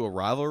have to a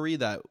rivalry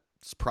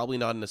that's probably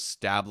not an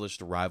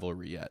established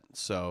rivalry yet.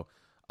 So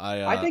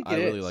I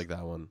really like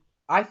that one.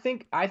 I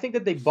think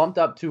that they bumped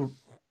up to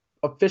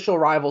official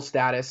rival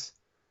status.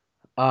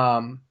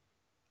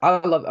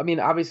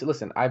 Obviously,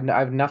 listen, I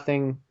have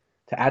nothing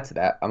to add to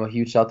that. I'm a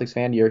huge Celtics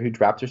fan. You're a huge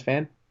Raptors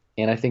fan.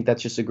 And I think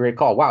that's just a great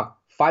call. Wow.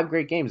 5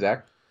 great games,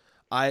 Zach.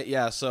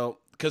 So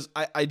because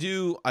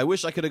I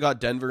wish I could have got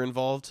Denver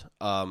involved.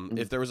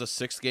 If there was a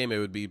 6th game, it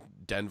would be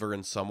Denver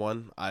and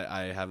someone.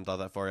 I haven't thought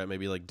that far yet.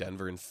 Maybe like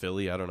Denver and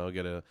Philly. I don't know,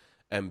 get a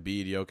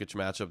Embiid Jokic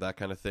matchup, that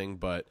kind of thing.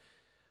 But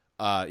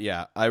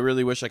I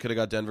really wish I could have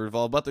got Denver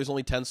involved. But there's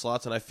only 10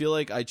 slots, and I feel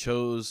like I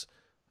chose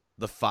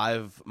the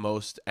 5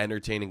 most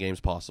entertaining games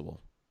possible.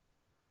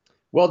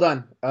 Well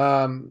done.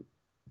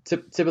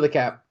 Tip of the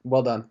cap.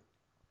 Well done.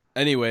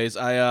 Anyways,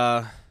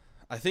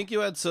 I think you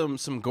had some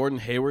Gordon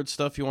Hayward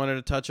stuff you wanted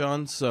to touch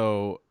on.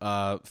 So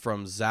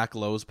from Zach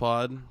Lowe's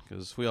pod,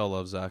 because we all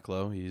love Zach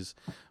Lowe. He's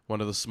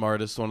one of the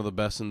smartest, one of the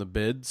best in the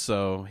bid.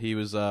 So he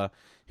was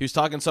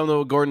talking something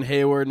about Gordon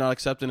Hayward not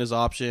accepting his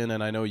option,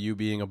 and I know you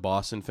being a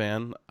Boston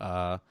fan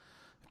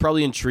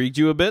probably intrigued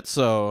you a bit.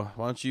 So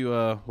why don't you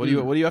what do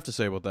you have to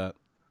say about that?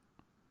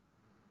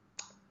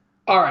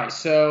 All right,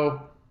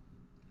 so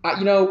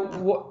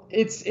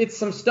it's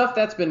some stuff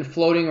that's been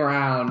floating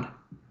around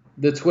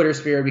the Twitter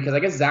sphere because I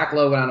guess Zach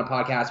Lowe went on a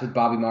podcast with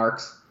Bobby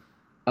Marks.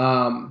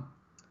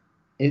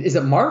 Is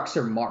it Marks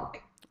or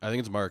Mark? I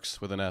think it's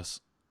Marks with an S.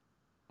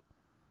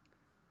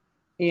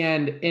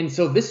 And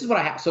so this is what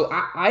I have. So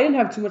I didn't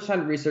have too much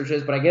time to research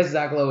this, but I guess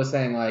Zach Lowe was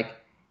saying like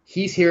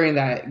he's hearing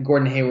that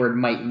Gordon Hayward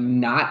might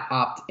not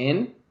opt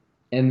in.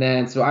 And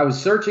then so I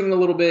was searching a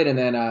little bit, and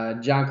then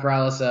John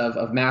Corrales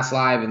of Mass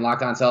Live and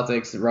Locked On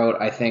Celtics wrote,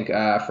 I think,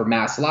 for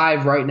Mass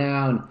Live right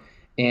now.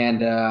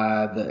 And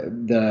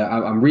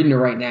I'm reading it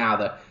right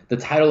now. The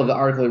title of the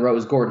article he wrote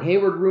was Gordon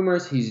Hayward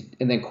rumors.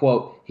 And then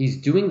quote, he's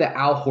doing the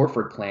Al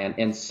Horford plan,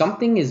 and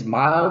something is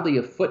mildly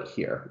afoot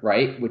here,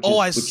 right?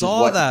 I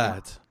saw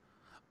that.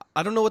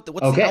 I don't know what's the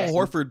Al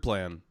Horford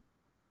plan.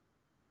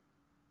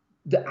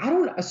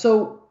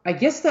 So I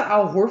guess the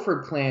Al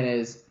Horford plan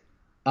is,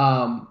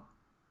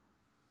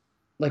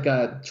 like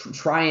a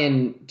try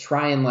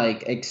and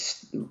like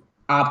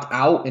opt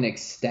out and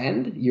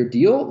extend your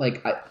deal.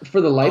 Like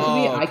for the life of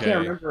me, okay. I can't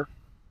remember.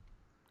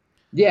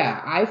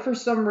 Yeah, I for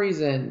some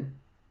reason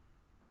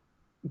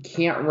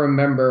can't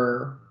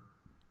remember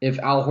if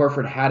Al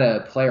Horford had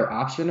a player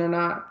option or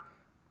not.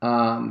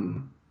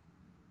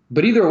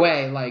 But either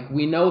way, like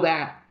we know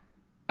that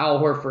Al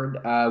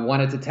Horford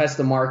wanted to test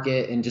the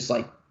market and just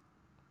like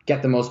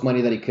get the most money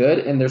that he could,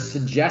 and they're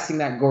suggesting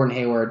that Gordon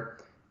Hayward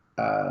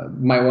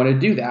might want to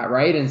do that,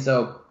 right? And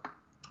so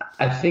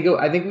I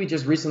think we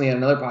just recently on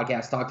another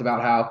podcast talked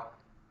about how,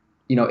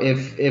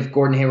 if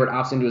Gordon Hayward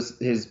opts into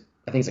his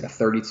I think it's like a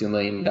 $32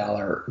 million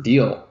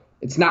deal,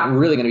 it's not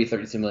really going to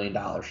be $32 million,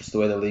 just the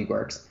way the league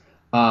works.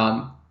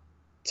 So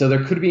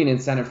there could be an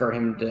incentive for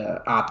him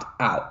to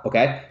opt out.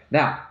 Okay,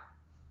 now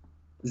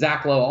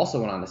Zach Lowe also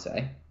went on to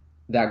say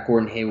that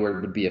Gordon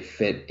Hayward would be a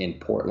fit in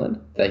Portland,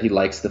 that he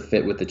likes the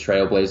fit with the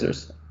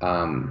Trailblazers,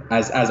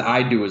 as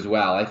I do as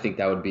well. I think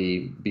that would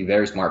be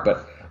very smart.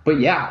 But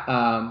yeah,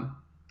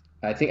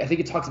 I think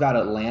he talks about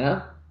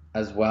Atlanta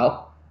as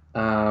well,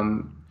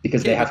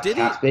 because they have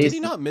cap space. Did he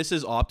not miss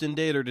his opt-in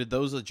date, or did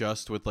those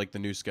adjust with like the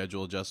new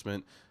schedule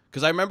adjustment?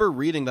 Because I remember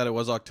reading that it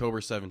was October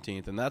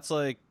 17th, and that's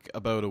like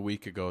about a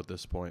week ago at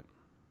this point.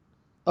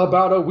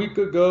 About a week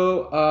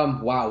ago.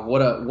 Wow,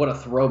 what a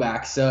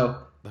throwback. So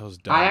That was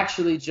dumb. I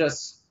actually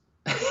just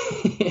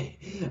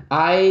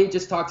I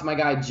just talked to my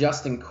guy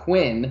Justin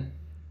Quinn,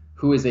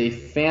 who is a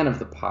fan of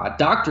the pod,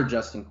 Dr.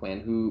 Justin Quinn,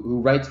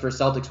 who writes for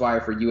Celtics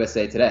Wire for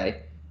USA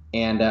Today,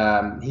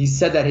 and he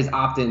said that his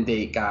opt-in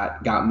date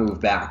got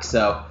moved back.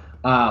 So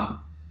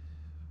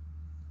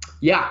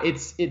yeah,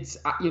 it's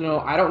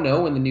I don't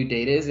know when the new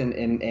date is,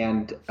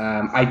 and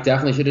I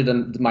definitely should have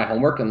done my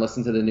homework and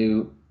listened to the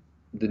new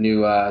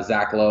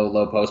Zach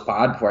Lowe Post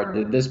pod before I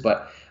did this,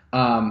 but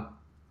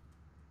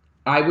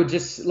I would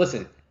just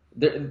listen.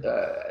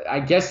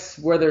 I guess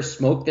where there's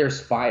smoke, there's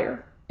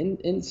fire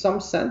in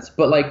some sense.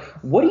 But like,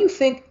 what do you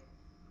think?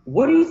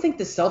 What do you think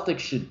the Celtics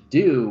should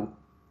do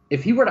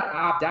if he were to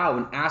opt out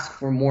and ask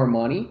for more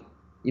money?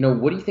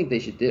 What do you think they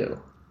should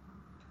do?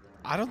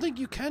 I don't think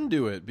you can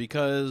do it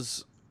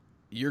because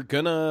you're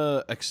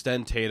gonna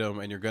extend Tatum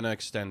and you're gonna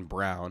extend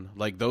Brown.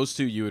 Like those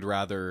two, you would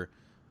rather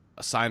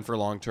sign for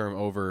long term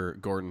over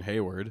Gordon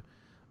Hayward.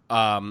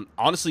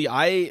 Honestly,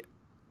 I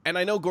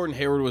know Gordon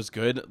Hayward was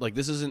good. Like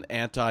this isn't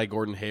anti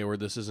Gordon Hayward.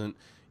 This isn't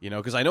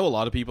because I know a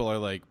lot of people are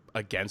like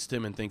against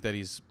him and think that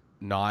he's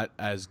not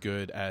as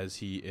good as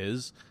he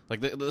is. Like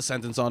the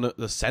census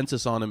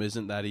on him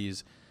isn't that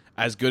he's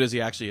as good as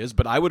he actually is.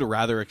 But I would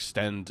rather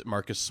extend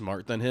Marcus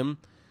Smart than him,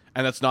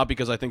 and that's not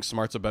because I think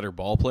Smart's a better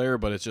ball player,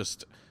 but it's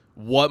just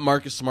what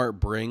Marcus Smart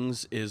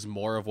brings is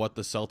more of what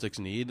the Celtics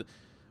need.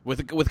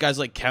 With guys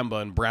like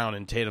Kemba and Brown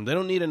and Tatum, they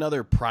don't need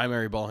another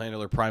primary ball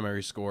handler,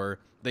 primary scorer.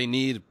 You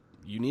need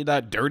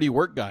that dirty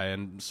work guy,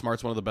 and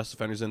Smart's one of the best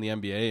defenders in the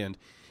NBA. And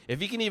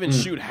if he can even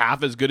shoot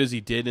half as good as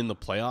he did in the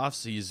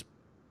playoffs,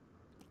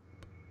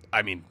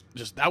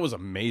 that was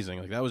amazing.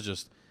 Like that was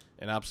just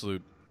an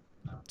absolute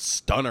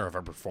stunner of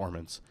a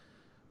performance.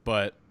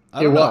 But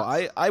I don't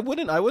know. I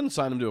wouldn't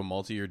sign him to a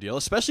multi-year deal,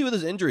 especially with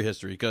his injury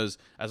history, because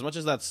as much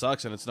as that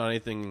sucks, and it's not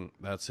anything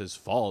that's his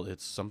fault,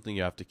 it's something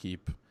you have to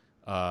keep.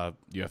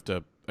 You have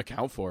to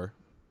account for.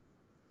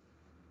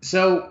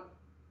 So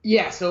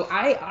yeah, so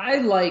I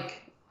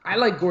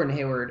like Gordon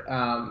Hayward.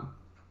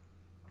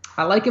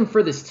 I like him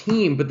for this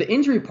team, but the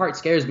injury part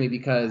scares me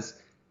because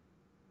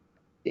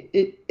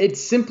it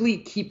simply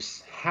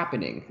keeps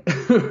happening,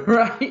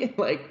 right?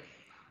 Like,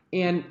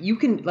 and you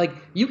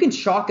can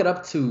chalk it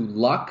up to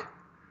luck,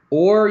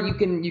 or you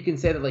can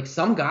say that like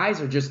some guys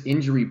are just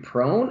injury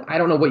prone. I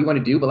don't know what you want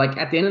to do, but like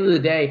at the end of the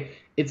day,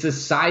 it's a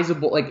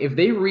sizable, like if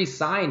they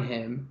re-sign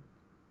him,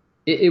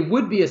 it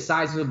would be a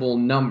sizable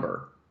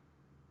number,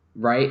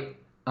 right?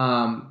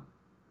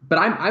 But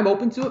I'm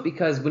open to it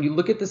because when you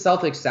look at the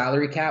Celtics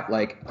salary cap,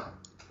 like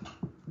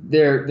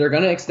they're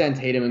going to extend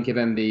Tatum and give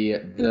him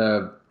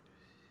the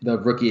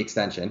rookie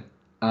extension.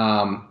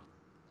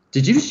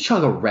 Did you just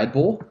chug a Red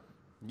Bull?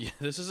 Yeah,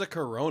 this is a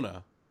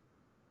Corona,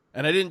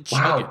 and I didn't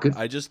chug it.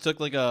 I just took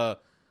like a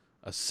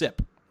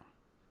sip.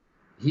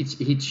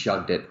 He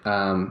chugged it.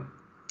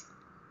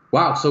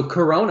 Wow. So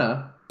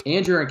Corona.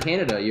 And you're in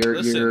Canada. You're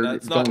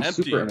going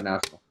super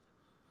international.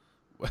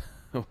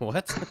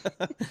 What?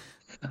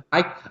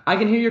 I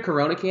can hear your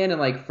Corona can, and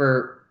like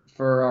for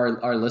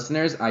our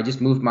listeners, I just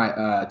moved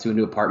my to a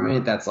new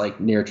apartment that's like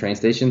near a train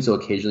station, so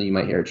occasionally you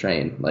might hear a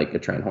train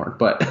horn.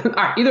 But all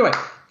right, either way,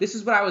 this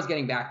is what I was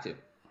getting back to.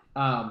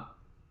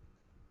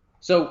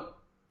 So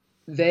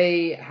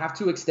they have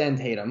to extend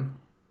Tatum.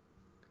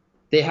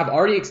 They have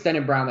already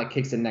extended Brown that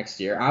kicks in next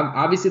year.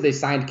 Obviously, they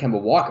signed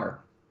Kemba Walker.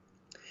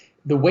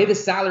 The way the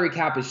salary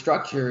cap is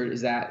structured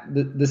is that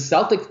the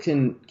Celtics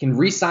can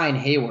re-sign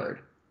Hayward,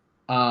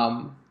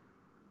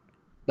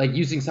 like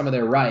using some of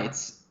their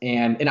rights,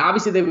 and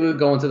obviously they would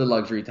go into the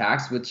luxury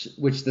tax, which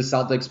the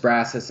Celtics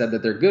brass has said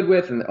that they're good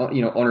with, and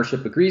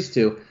ownership agrees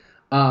to.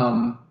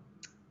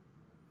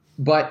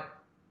 But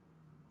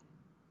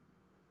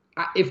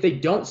if they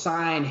don't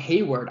sign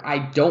Hayward, I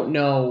don't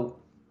know,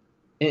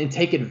 and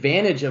take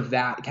advantage of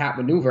that cap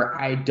maneuver,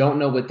 I don't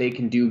know what they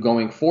can do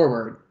going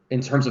forward in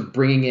terms of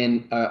bringing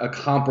in a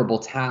comparable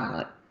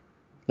talent.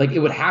 Like it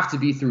would have to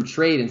be through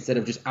trade instead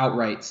of just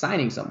outright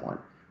signing someone,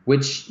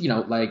 which,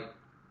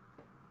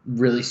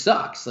 really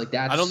sucks. Like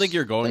that's. I don't think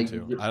you're going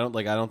to. I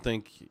don't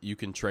think you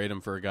can trade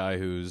him for a guy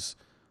who's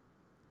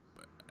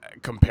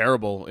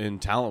comparable in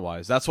talent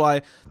wise. That's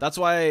why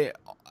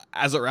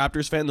as a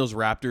Raptors fan,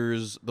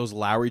 those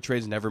Lowry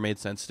trades never made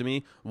sense to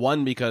me.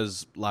 One,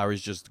 because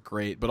Lowry's just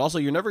great, but also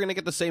you're never going to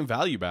get the same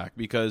value back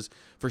because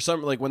for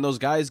some, like when those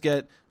guys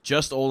get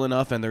just old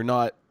enough and they're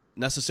not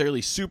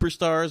necessarily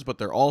superstars, but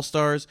they're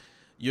all-stars,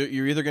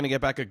 you're either going to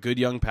get back a good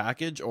young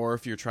package, or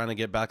if you're trying to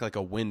get back like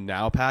a win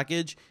now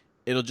package,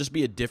 it'll just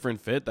be a different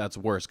fit that's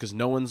worse because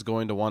no one's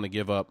going to want to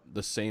give up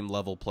the same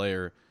level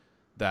player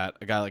that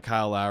a guy like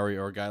Kyle Lowry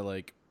or a guy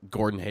like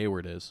Gordon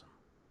Hayward is.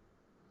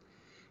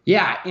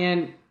 Yeah,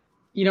 and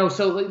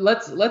so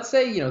let's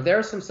say there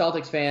are some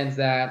Celtics fans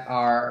that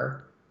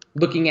are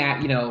looking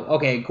at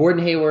okay,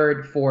 Gordon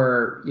Hayward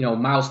for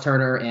Miles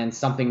Turner and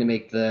something to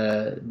make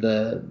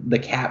the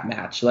cap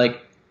match.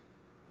 Like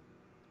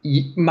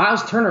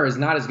Miles Turner is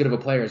not as good of a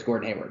player as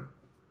Gordon Hayward.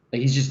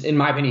 Like he's just, in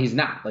my opinion, he's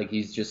not. Like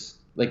he's just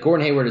like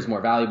Gordon Hayward is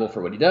more valuable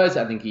for what he does.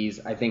 I think his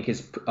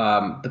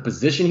the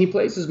position he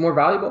plays is more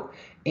valuable,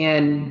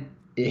 and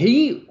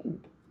he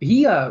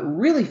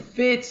really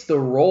fits the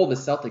role the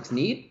Celtics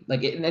need.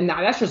 Like, and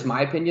that's just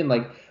my opinion.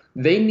 Like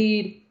they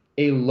need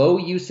a low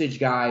usage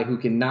guy who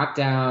can knock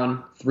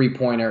down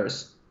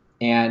 3-pointers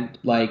and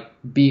like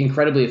be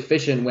incredibly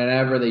efficient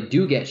whenever they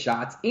do get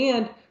shots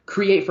and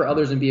create for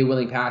others and be a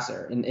willing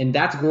passer. And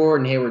that's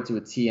Gordon Hayward to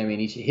a T. I mean,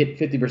 he hit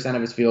 50%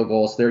 of his field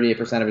goals,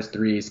 38% of his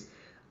threes.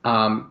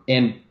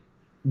 And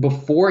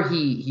before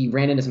he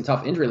ran into some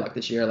tough injury luck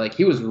this year, like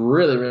he was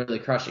really, really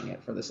crushing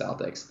it for the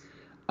Celtics.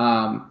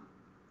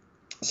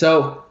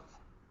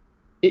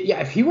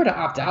 If he were to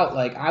opt out,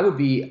 like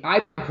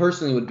I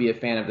personally would be a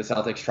fan of the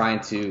Celtics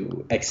trying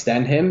to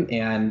extend him,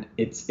 and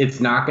it's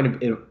not going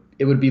to,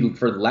 it would be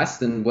for less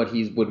than what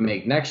he would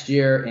make next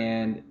year.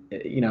 And,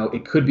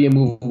 it could be a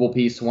movable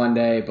piece one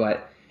day,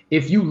 but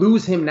if you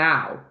lose him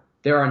now,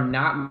 there are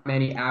not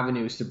many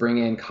avenues to bring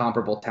in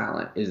comparable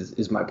talent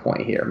is my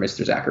point here,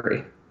 Mr.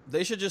 Zachary.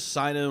 They should just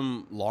sign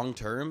him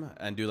long-term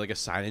and do like a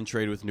sign-in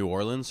trade with New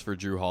Orleans for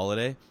Drew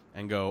Holiday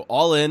and go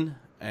all in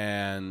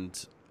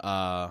and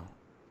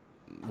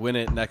win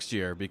it next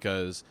year,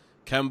 because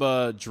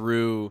Kemba,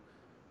 Drew,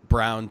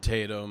 Brown,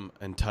 Tatum,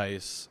 and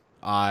Tice,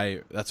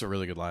 that's a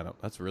really good lineup.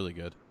 That's really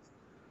good.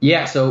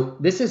 Yeah, so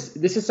this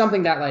is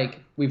something that like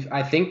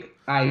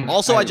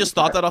I just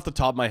thought that off the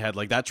top of my head.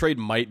 Like that trade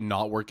might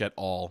not work at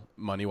all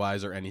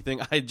money-wise or anything.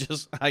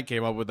 I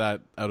came up with that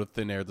out of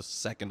thin air the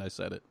second I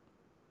said it.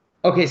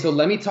 Okay, so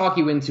let me talk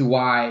you into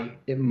why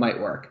it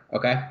might work,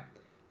 okay?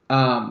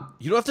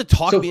 You don't have to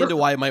talk me into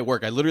why it might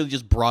work. I literally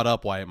just brought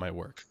up why it might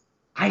work.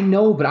 I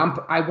know, but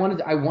I want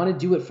to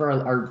do it for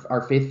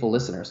our faithful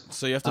listeners.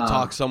 So you have to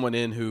talk someone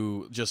in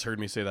who just heard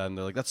me say that and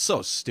they're like, "That's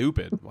so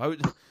stupid." Why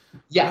would?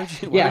 Yeah,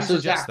 why so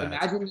Zach,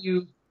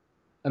 that?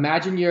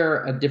 imagine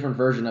you're a different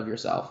version of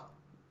yourself,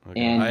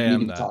 okay, and I you am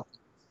need to that talk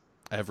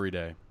every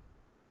day.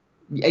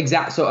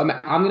 Exactly. So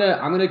I'm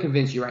gonna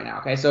convince you right now.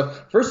 Okay. So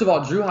first of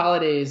all, Drew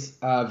Holiday's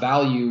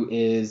value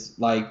is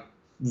like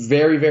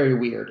very, very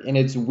weird, and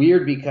it's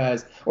weird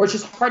because, or it's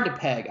just hard to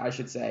peg, I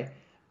should say,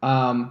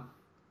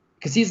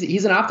 because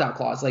he's an opt-out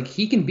clause. Like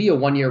he can be a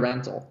 1-year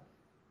rental,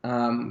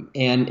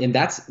 and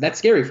that's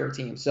scary for a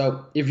team.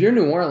 So if you're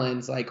New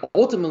Orleans, like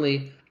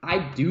ultimately, I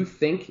do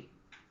think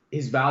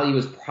his value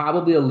is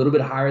probably a little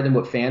bit higher than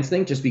what fans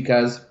think, just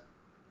because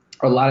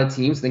a lot of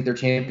teams think their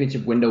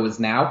championship window is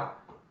now.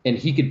 And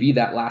he could be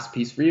that last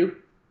piece for you.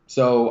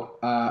 So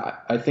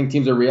I think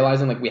teams are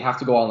realizing like we have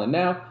to go all in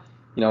now.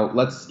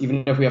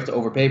 Even if we have to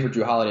overpay for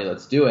Drew Holiday,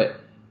 let's do it.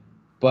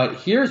 But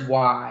here's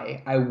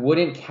why I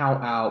wouldn't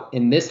count out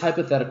in this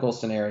hypothetical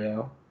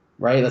scenario,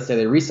 right? Let's say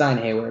they re-sign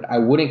Hayward. I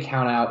wouldn't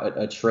count out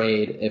a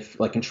trade if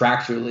like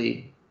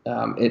contractually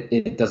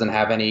it doesn't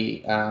have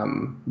any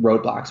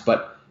roadblocks.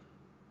 But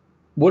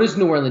what does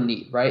New Orleans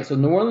need, right? So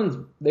New Orleans,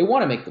 they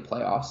want to make the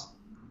playoffs,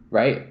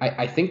 right?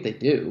 I think they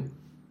do.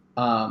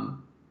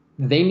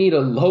 They need a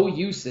low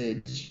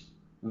usage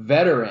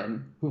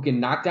veteran who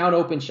can knock down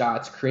open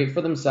shots, create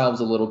for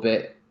themselves a little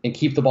bit, and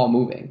keep the ball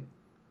moving.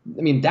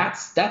 I mean,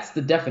 that's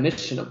the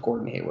definition of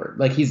Gordon Hayward.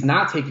 Like he's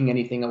not taking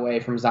anything away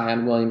from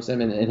Zion Williamson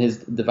and his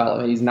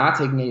development. He's not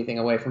taking anything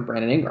away from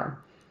Brandon Ingram.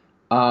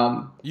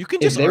 You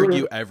can just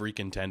argue every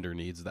contender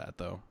needs that,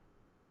 though.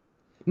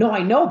 No,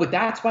 I know, but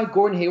that's why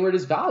Gordon Hayward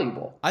is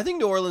valuable. I think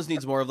New Orleans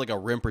needs more of like a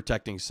rim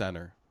protecting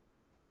center.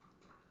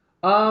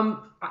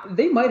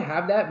 They might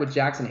have that with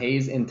Jackson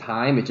Hayes in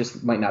time. It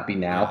just might not be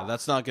now. Yeah,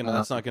 that's not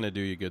gonna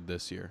do you good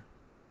this year.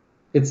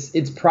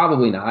 It's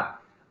probably not.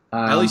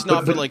 At least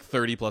not for like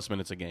 30+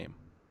 minutes a game.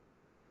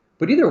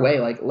 But either way,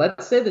 like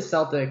let's say the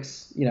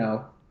Celtics,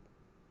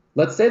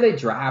 let's say they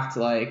draft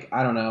like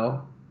I don't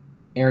know,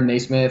 Aaron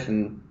Naismith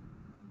and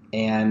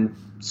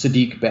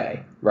Sadiq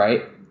Bey,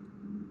 right?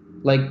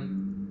 Like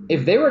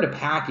if they were to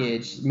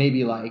package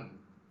maybe like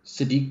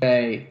Sadiq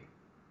Bey,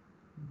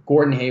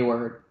 Gordon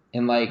Hayward,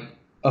 and like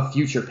a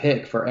future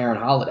pick for Aaron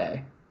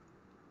Holiday,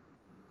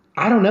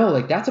 I don't know.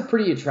 Like that's a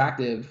pretty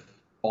attractive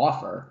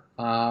offer.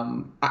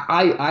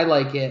 I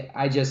like it.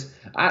 At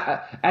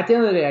the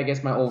end of the day, I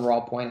guess my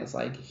overall point is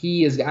like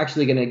he is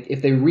actually gonna.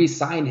 If they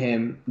re-sign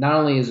him, not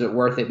only is it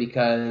worth it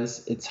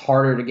because it's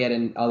harder to get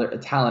in other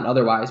talent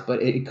otherwise,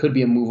 but it could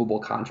be a movable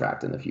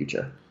contract in the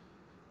future.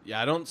 Yeah,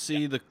 I don't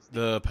see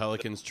the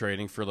Pelicans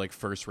trading for like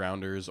first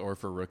rounders or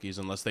for rookies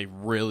unless they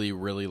really,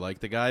 really like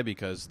the guy,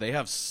 because they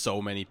have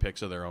so many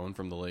picks of their own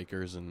from the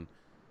Lakers, and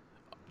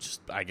just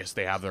I guess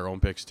they have their own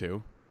picks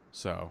too.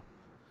 So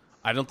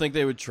I don't think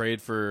they would trade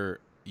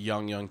for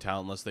young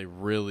talent unless they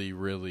really,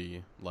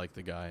 really like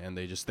the guy, and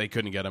they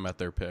couldn't get him at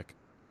their pick.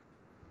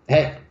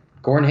 Hey,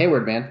 Gordon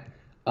Hayward, man.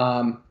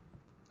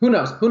 Who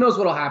knows? Who knows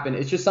what'll happen?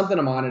 It's just something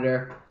to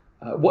monitor.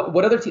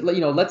 What other team?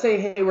 Let's say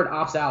Hayward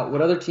opts out.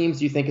 What other teams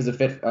do you think is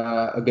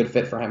a good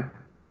fit for him?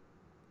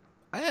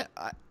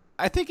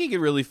 I think he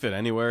could really fit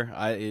anywhere.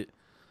 I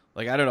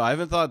don't know. I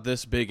haven't thought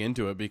this big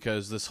into it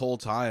because this whole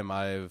time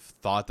I've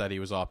thought that he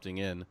was opting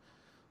in.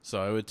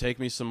 So it would take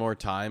me some more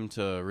time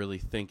to really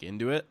think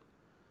into it.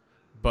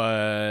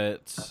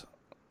 But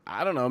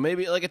I don't know.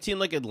 Maybe like a team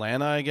like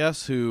Atlanta, I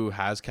guess, who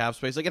has cap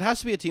space. Like it has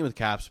to be a team with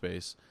cap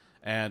space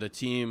and a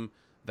team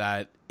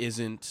that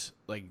isn't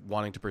like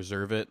wanting to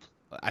preserve it.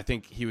 I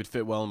think he would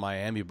fit well in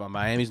Miami, but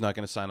Miami's not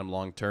going to sign him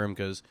long term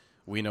because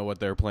we know what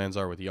their plans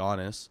are with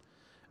Giannis.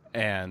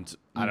 And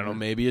I don't know,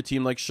 maybe a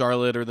team like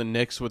Charlotte or the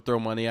Knicks would throw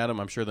money at him.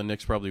 I'm sure the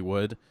Knicks probably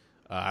would.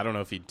 I don't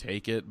know if he'd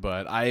take it,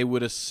 but I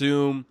would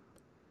assume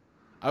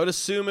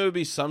it would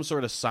be some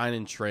sort of sign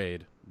and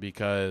trade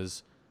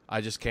because I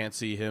just can't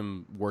see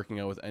him working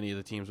out with any of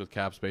the teams with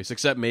cap space,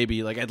 except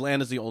maybe like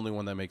Atlanta's the only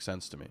one that makes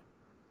sense to me.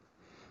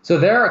 So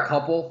there are a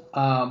couple.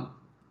 I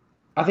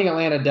think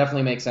Atlanta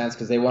definitely makes sense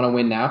because they want to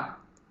win now.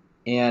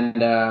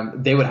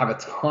 And they would have a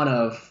ton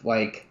of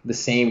like the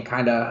same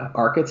kind of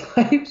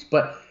archetypes,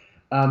 but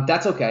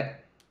that's okay.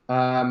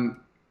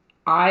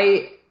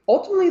 I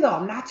ultimately though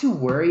I'm not too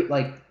worried.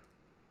 Like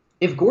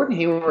if Gordon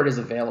Hayward is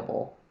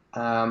available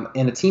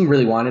and a team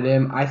really wanted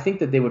him, I think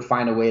that they would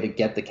find a way to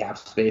get the cap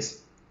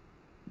space.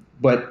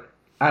 But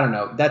I don't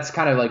know. That's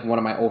kind of like one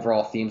of my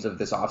overall themes of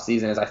this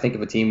offseason is I think if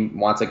a team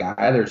wants a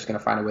guy, they're just going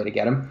to find a way to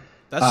get him.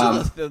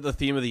 That's the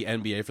theme of the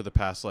NBA for the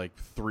past like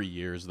 3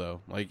 years,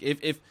 though. Like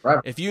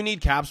if you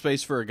need cap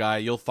space for a guy,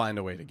 you'll find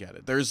a way to get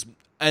it. There's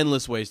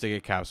endless ways to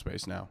get cap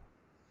space now,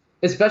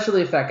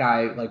 especially if that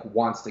guy like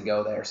wants to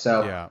go there.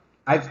 So yeah,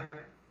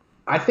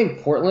 I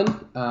think Portland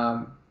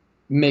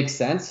makes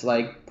sense.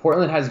 Like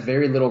Portland has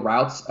very little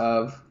routes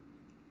of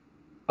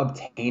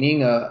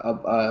obtaining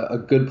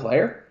a good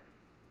player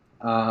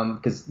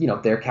because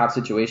their cap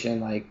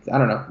situation, like I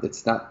don't know,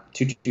 it's not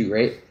too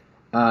great.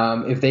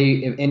 If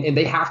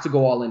they have to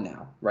go all in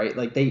now, right?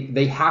 Like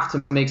they have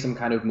to make some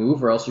kind of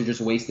move, or else you're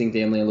just wasting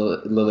Damian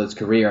Lillard's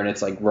career, and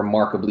it's like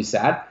remarkably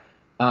sad.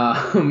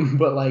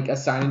 But like a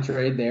sign and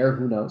trade there,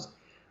 who knows?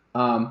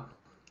 I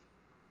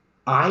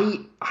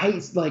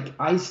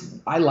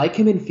like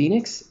him in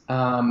Phoenix.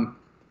 I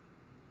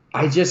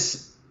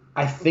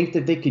think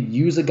that they could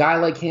use a guy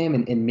like him,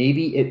 and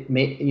maybe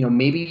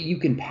maybe you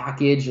can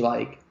package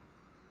like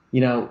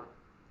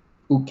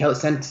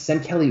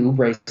send Kelly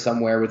Oubre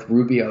somewhere with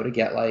Rubio to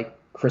get like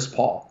Chris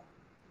Paul.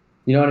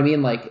 You know what I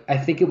mean? Like I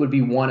think it would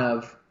be one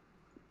of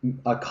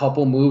a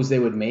couple moves they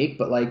would make,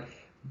 but like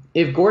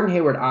if Gordon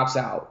Hayward opts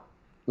out,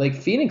 like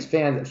Phoenix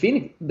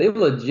they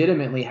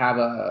legitimately have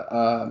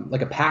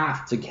a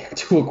path to get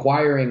to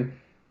acquiring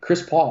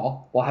Chris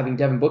Paul while having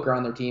Devin Booker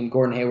on their team,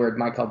 Gordon Hayward,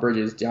 Mikal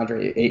Bridges,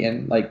 DeAndre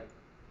Ayton, like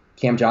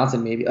Cam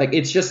Johnson maybe. Like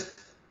it's just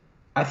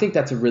I think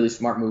that's a really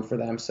smart move for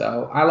them.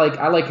 So I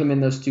like him in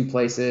those two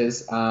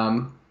places.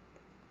 Where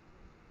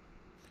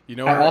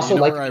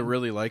I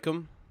really like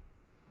him,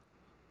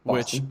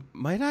 Boston. Which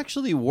might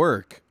actually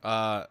work.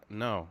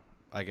 No,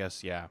 I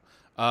guess yeah.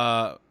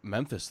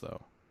 Memphis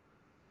though.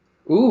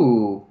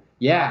 Ooh,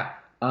 yeah.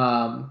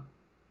 I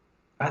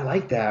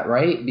like that,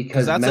 right?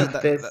 Because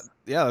Memphis.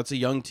 That's a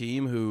young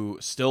team who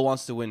still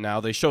wants to win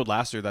now. They showed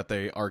last year that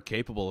they are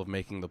capable of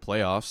making the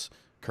playoffs.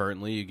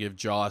 Currently, you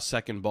give Ja a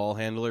second ball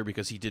handler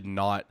because he did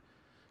not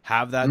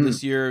have that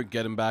this year.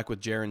 Get him back with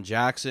Jaren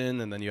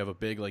Jackson, and then you have a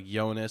big like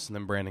Jonas and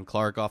then Brandon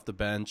Clark off the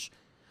bench.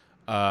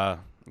 I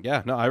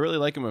really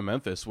like him in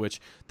Memphis,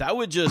 which that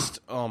would just,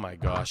 oh my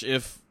gosh,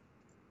 if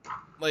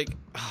like,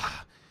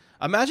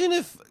 imagine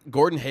if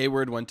Gordon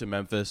Hayward went to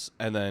Memphis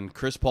and then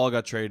Chris Paul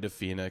got traded to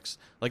Phoenix.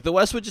 Like the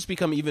West would just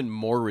become even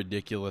more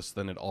ridiculous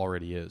than it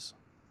already is.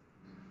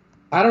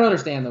 I don't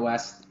understand the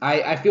West.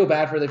 I feel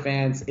bad for the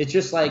fans. It's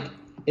just like,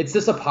 it's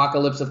this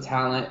apocalypse of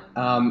talent,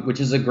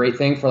 which is a great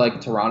thing for like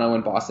Toronto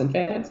and Boston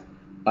fans.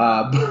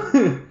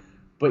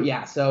 But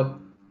yeah, so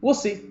we'll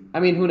see.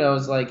 I mean, who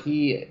knows? Like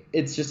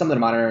it's just something to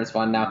monitor. It's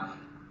fun. Now,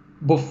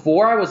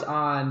 before I was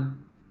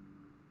on,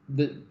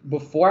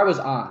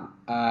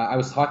 I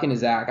was talking to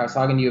Zach. I was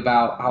talking to you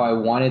about how I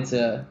wanted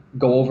to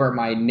go over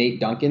my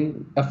Nate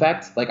Duncan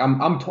effect. Like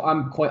I'm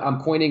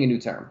coining a new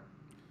term,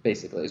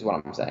 basically, is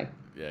what I'm saying.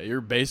 Yeah,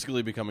 you're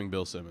basically becoming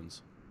Bill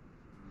Simmons.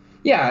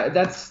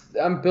 Yeah,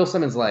 I'm Bill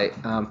Simmons light.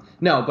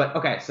 No, but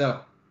okay.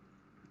 So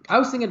I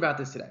was thinking about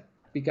this today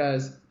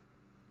because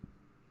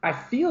I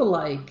feel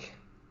like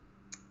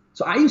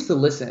I used to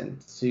listen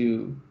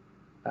to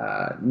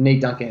Nate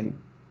Duncan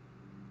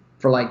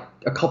for like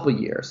a couple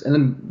years, and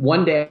then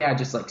one day I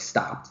just like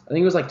stopped. I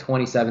think it was like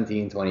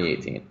 2017,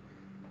 2018, and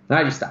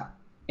I just stopped,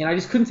 and I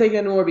just couldn't take it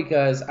anymore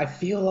because I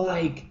feel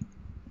like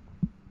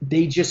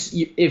they just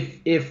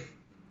if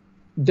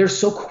they're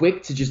so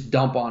quick to just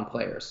dump on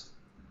players.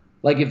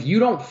 Like if you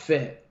don't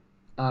fit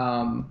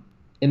in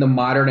the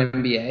modern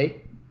NBA,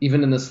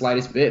 even in the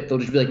slightest bit, they'll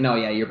just be like, no,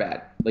 yeah, you're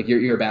bad. Like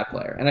you're a bad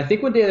player. And I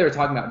think one day they were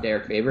talking about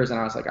Derek Favors, and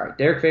I was like, all right,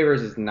 Derek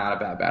Favors is not a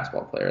bad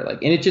basketball player.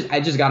 Like, and I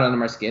just got under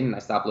my skin, and I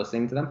stopped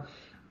listening to them.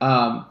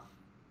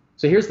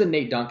 So here's the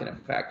Nate Duncan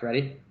effect.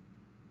 Ready?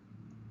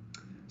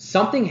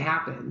 Something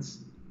happens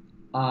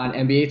on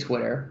NBA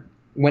Twitter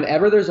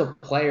whenever there's a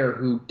player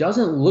who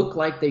doesn't look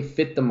like they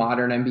fit the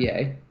modern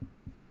NBA.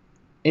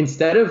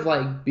 Instead of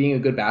like being a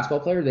good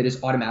basketball player, they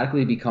just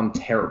automatically become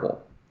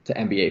terrible to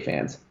NBA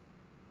fans.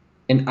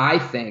 And I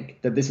think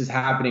that this is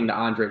happening to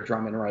Andre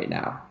Drummond right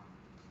now.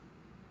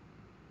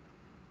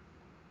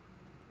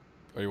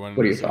 Are you wanting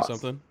What are to your say thoughts?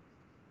 something?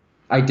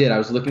 I did. I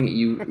was looking at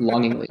you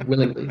longingly,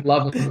 willingly,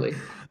 lovingly.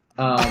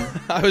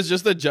 I was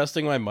just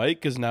adjusting my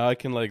mic because now I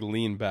can like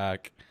lean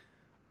back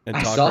and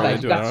I talk saw right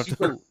that.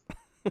 into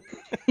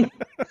it.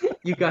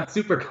 You got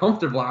super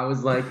comfortable. I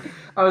was like,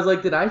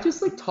 did I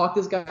just like talk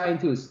this guy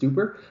into a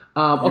stupor?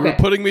 You were Okay.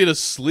 putting me to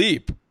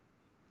sleep.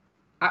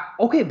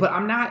 Okay, but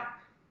I'm not.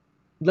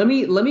 Let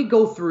me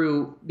go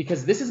through,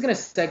 because this is going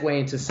to segue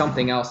into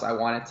something else I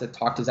wanted to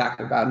talk to Zach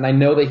about, and I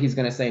know that he's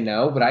going to say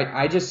no, but I'm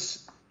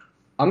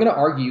going to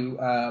argue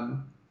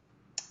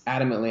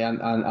adamantly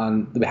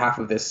on the behalf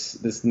of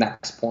this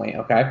next point.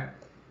 Okay,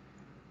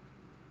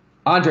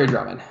 Andre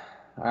Drummond.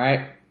 All right,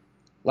 a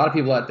lot of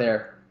people out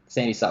there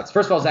saying he sucks.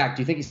 First of all, Zach,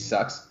 do you think he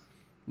sucks?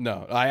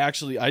 No, I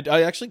actually kind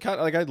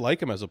of like, I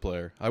like him as a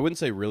player. I wouldn't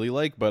say really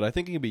like, but I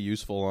think he can be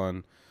useful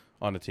on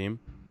a team.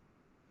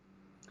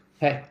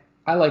 Hey,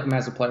 I like him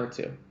as a player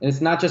too, and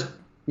it's not just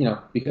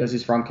because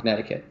he's from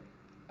Connecticut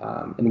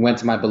and went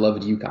to my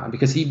beloved UConn,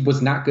 because he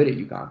was not good at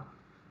UConn.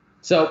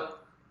 So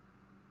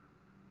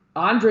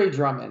Andre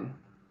Drummond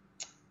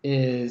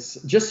is,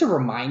 just to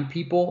remind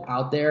people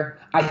out there,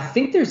 I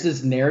think there's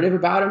this narrative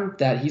about him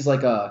that he's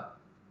like a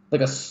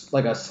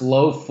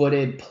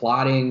slow-footed,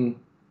 plodding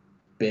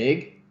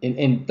big,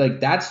 and like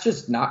that's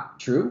just not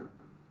true.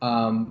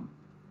 I'm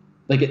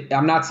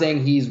not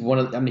saying he's one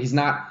of. I mean, he's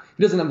not.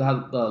 He doesn't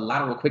have the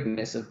lateral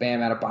quickness of Bam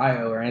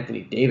Adebayo or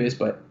Anthony Davis,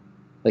 but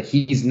like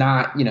he's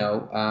not. Who's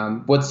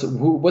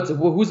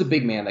a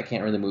big man that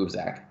can't really move,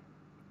 Zach?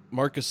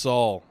 Marc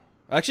Gasol.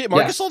 Actually,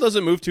 Marc Gasol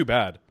doesn't move too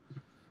bad.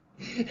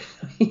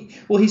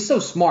 Well, he's so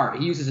smart.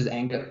 He uses his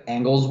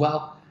angles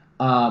well.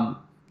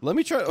 Let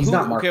me try.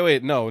 Okay,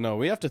 wait. No.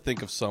 We have to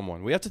think of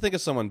someone. We have to think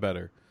of someone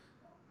better.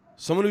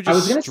 Someone who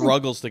just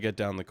struggles to get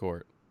down the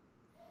court.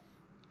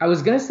 I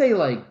was going to say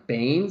like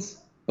Baines,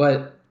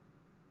 but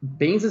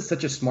Baines is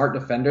such a smart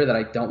defender that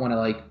I don't want to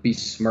like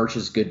besmirch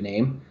his good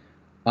name.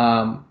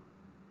 What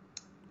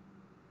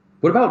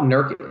about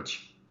Nurkic?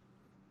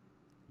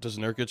 Does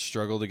Nurkic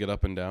struggle to get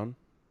up and down?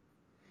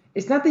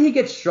 It's not that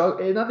it's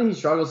not that he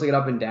struggles to get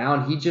up and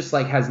down. He just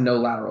like has no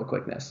lateral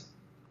quickness,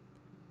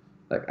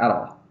 like at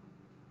all.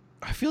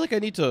 I feel like I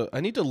need to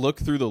look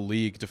through the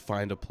league to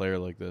find a player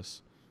like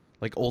this,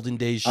 like olden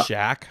days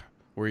Shaq,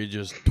 where you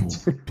just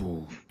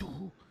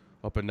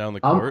up and down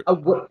the court.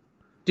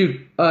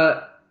 Dude,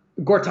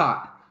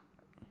 Gortat.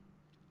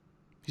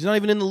 He's not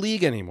even in the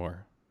league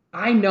anymore.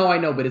 I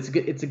know, but it's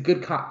a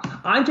good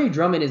Andre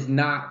Drummond is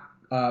not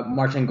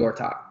Marcin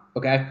Gortat.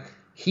 Okay,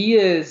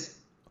 he's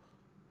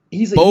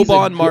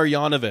Boban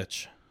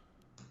Marjanovic.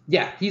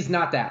 Yeah, he's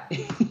not that.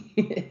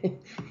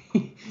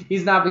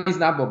 he's not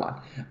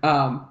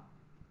Boban.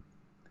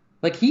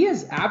 Like he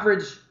has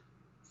average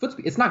foot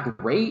speed. It's not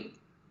great,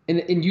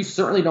 and you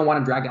certainly don't want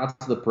him dragged out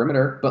to the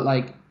perimeter. But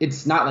like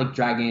it's not like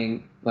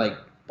dragging like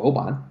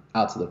Boban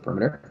out to the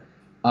perimeter.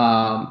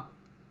 And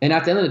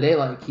at the end of the day,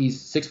 like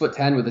he's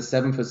 6'10" with a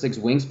 7'6"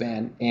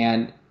 wingspan,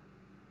 and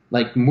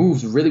like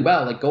moves really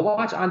well. Like go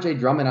watch Andre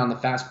Drummond on the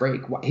fast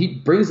break. He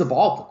brings the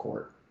ball up the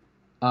court.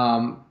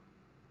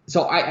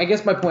 So I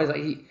guess my point is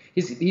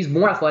like he's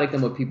more athletic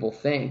than what people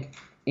think,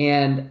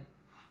 and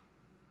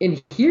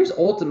here's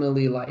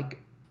ultimately like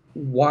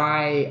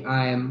why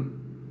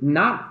I'm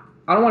not.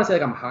 I don't want to say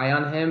like I'm high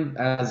on him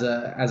as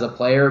a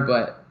player,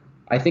 but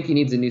I think he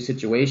needs a new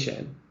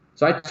situation.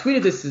 So I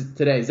tweeted this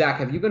today. Zach,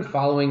 have you been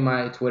following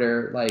my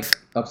Twitter like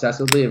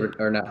obsessively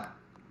or no?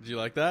 Did you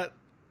like that?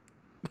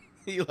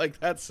 You like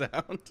that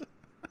sound?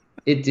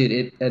 It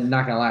did. I'm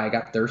not gonna lie, I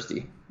got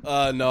thirsty.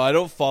 No, I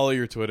don't follow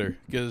your Twitter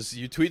because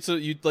you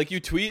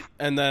tweet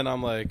and then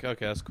I'm like,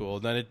 okay, that's cool.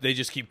 And then they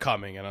just keep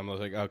coming, and I'm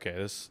like, okay,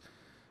 this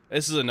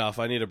is enough.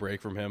 I need a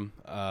break from him.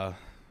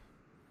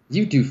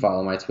 You do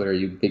follow my Twitter,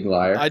 you big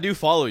liar. I do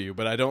follow you,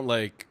 but I don't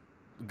like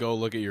go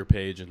look at your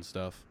page and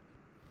stuff.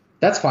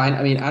 That's fine.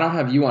 I mean, I don't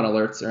have you on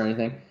alerts or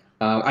anything.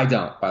 I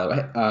don't, by the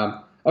way.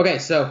 Okay,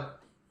 so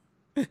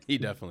he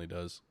definitely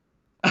does.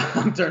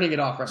 I'm turning it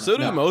off right now. So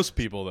do most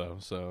people, though.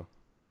 So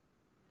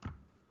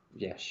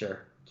yeah,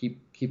 sure.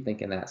 Keep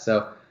thinking that.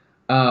 So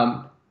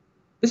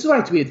this is what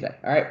I tweeted today.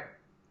 All right,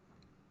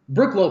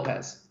 Brook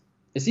Lopez,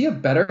 is he a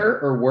better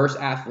or worse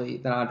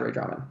athlete than Andre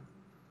Drummond?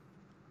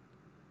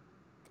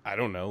 I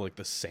don't know, like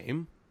the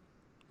same.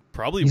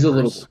 Probably he's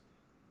worse.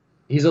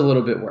 He's a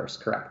little bit worse.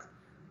 Correct.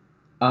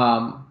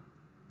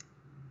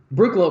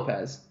 Brook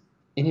Lopez,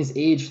 in his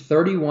age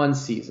 31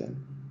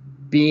 season,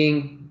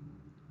 being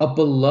a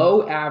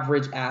below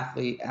average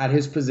athlete at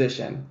his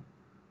position,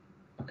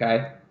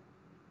 okay,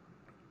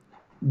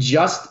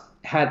 just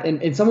had,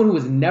 and someone who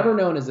was never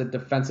known as a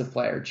defensive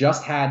player,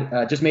 just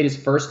made his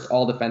first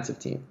all defensive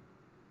team.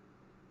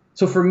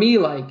 So for me,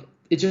 like,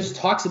 it just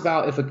talks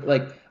about if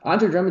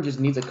Andre Drummond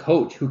just needs a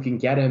coach who can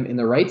get him in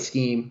the right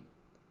scheme,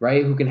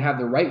 right? Who can have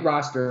the right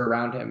roster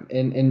around him.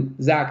 And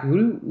Zach,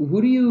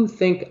 who do you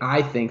think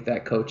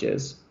that coach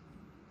is?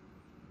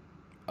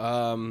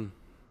 I'm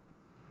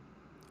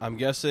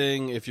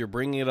guessing if you're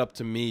bringing it up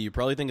to me, you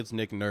probably think it's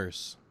Nick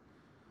Nurse.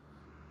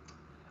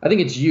 I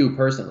think it's you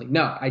personally.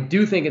 No, I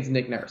do think it's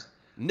Nick Nurse.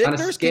 Nick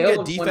Nurse can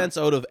get defense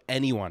out of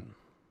anyone.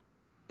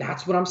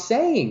 That's what I'm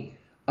saying.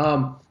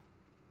 On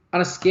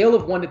a scale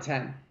of 1 to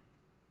 10,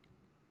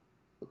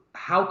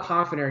 how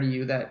confident are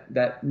you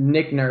that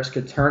Nick Nurse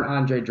could turn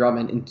Andre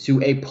Drummond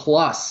into a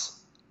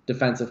plus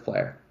defensive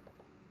player?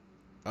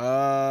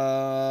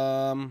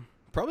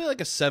 Probably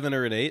like a 7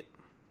 or an 8.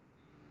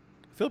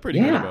 I feel pretty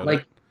good about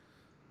it.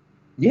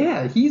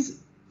 Yeah, he's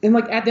and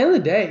at the end of the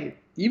day,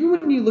 even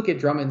when you look at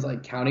Drummond's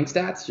counting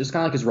stats, just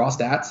kind of his raw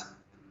stats,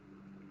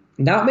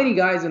 not many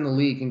guys in the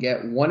league can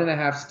get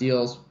 1.5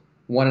 steals,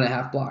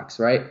 1.5 blocks,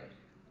 right?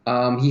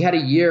 He had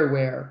a year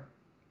where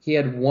he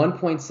had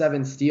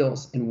 1.7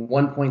 steals and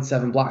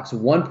 1.7 blocks,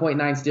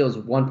 1.9 steals,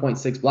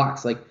 1.6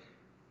 blocks.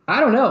 I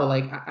don't know.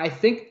 I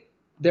think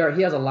he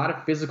has a lot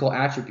of physical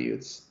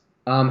attributes.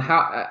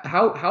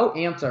 How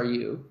amped are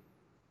you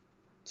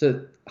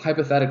to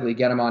hypothetically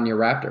get him on your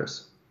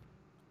Raptors?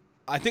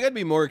 I think I'd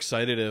be more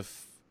excited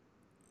if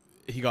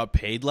he got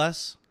paid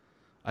less.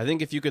 I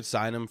think if you could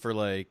sign him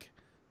for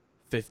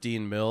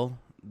 15 mil,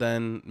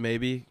 then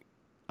maybe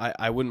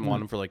I wouldn't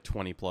want him for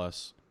 20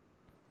 plus.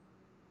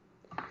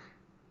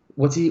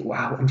 What's he?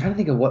 Wow, I'm trying to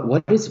think of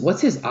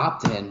what's his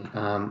opt-in.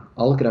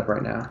 I'll look it up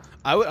right now.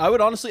 I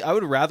would honestly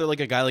rather a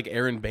guy like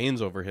Aaron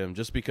Baines over him,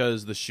 just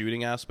because the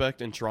shooting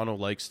aspect, and Toronto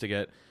likes to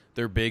get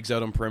their bigs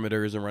out on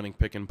perimeters and running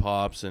pick and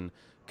pops and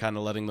kind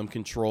of letting them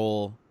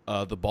control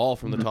the ball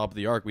from the top of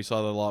the arc. We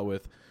saw that a lot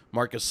with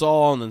Marc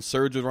Gasol, and then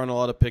Serge would run a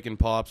lot of pick and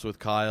pops with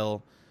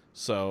Kyle.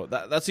 So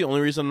that's the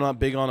only reason I'm not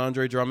big on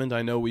Andre Drummond.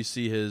 I know we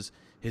see his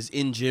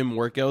in-gym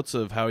workouts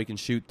of how he can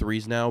shoot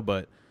threes now,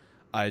 but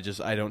I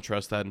don't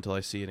trust that until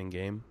I see it in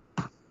game.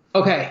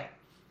 Okay.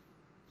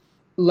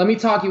 Let me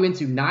talk you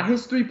into not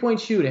his three-point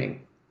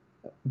shooting,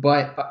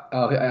 but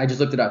I just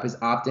looked it up. His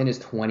opt-in is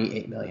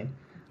 $28 million.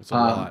 That's a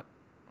lot.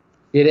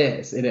 It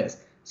is.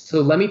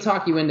 So let me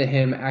talk you into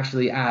him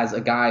actually as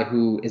a guy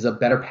who is a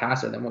better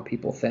passer than what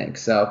people think.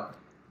 So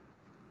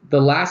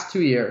the last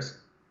 2 years,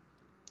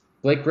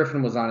 Blake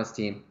Griffin was on his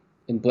team,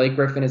 and Blake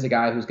Griffin is a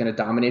guy who's going to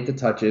dominate the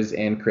touches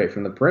and create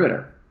from the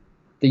perimeter.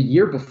 The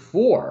year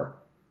before,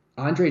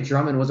 Andre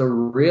Drummond was a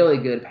really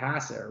good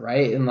passer,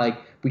 right? And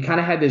we kind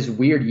of had this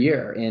weird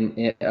year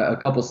in a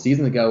couple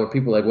seasons ago where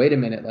people were wait a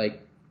minute,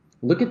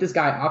 look at this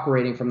guy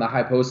operating from the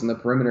high post in the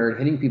perimeter and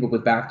hitting people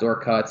with backdoor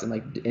cuts and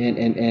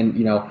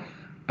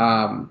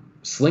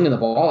slinging the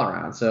ball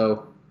around.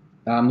 So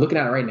I'm looking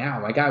at it right now.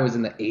 My guy was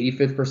in the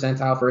 85th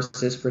percentile for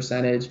assist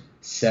percentage,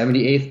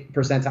 78th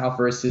percentile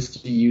for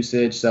assist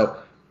usage. So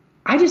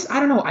I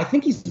don't know. I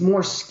think he's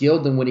more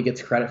skilled than what he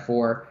gets credit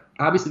for.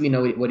 Obviously, we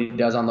know what he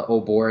does on the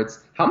O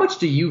boards. How much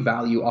do you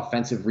value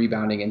offensive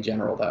rebounding in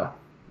general, though?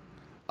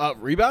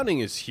 Rebounding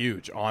is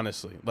huge,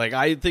 honestly.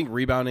 I think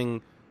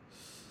rebounding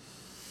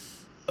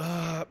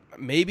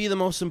maybe the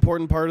most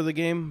important part of the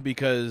game,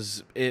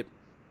 because it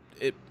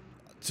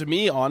to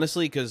me,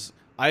 honestly, because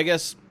I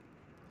guess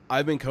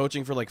I've been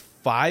coaching for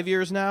 5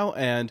 years now,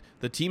 and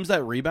the teams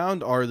that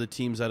rebound are the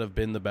teams that have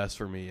been the best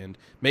for me. And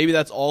maybe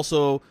that's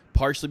also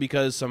partially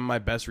because some of my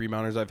best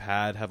rebounders I've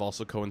had have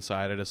also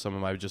coincided as some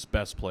of my just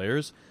best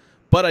players.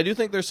 But I do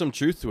think there's some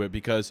truth to it,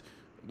 because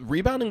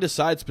rebounding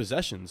decides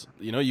possessions.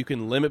 You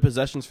can limit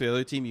possessions for the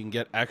other team. You can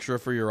get extra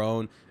for your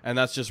own, and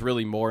that's just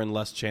really more and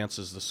less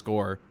chances to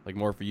score,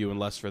 more for you and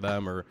less for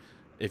them. Or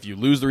if you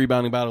lose the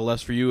rebounding battle,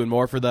 less for you and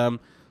more for them.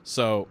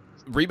 So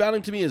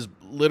rebounding to me is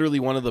literally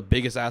one of the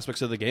biggest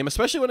aspects of the game,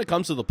 especially when it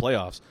comes to the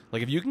playoffs.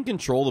 If you can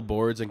control the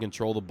boards and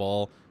control the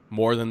ball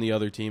more than the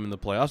other team in the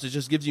playoffs, it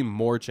just gives you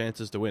more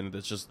chances to win.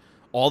 It's just,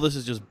 all this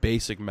is just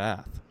basic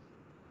math.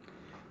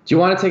 Do you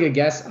want to take a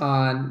guess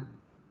on,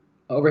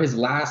 over his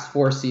last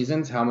 4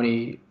 seasons, how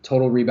many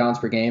total rebounds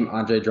per game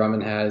Andre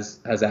Drummond has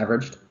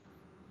averaged?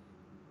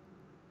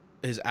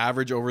 His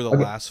average over the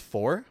last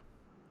 4?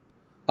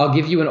 I'll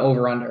give you an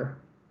over-under.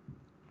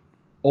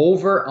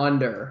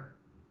 Over-under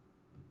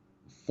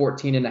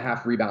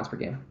 14.5 rebounds per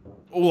game.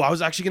 Oh, I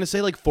was actually going to say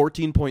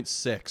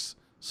 14.6,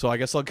 so I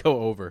guess I'll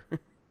go over.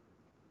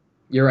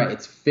 You're right,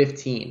 it's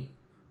 15.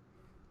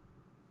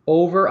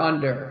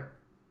 Over-under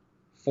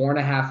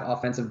 4.5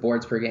 offensive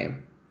boards per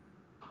game.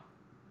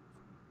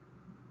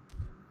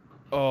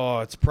 Oh,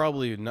 it's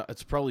probably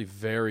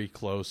very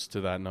close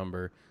to that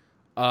number.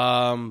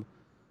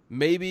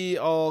 Maybe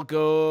I'll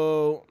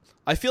go.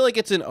 I feel like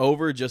it's an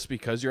over just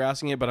because you're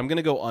asking it, but I'm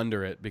gonna go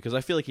under it because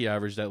I feel like he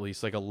averaged at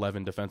least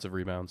 11 defensive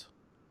rebounds.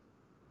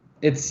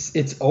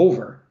 It's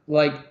over.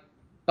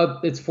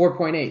 It's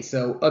 4.8.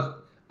 So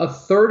a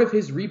third of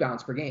his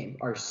rebounds per game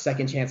are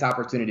second chance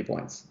opportunity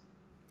points.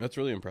 That's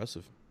really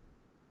impressive.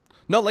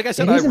 No, like I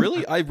said,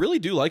 I really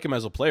do like him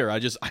as a player. I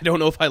don't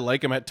know if I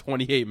like him at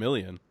 28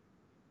 million.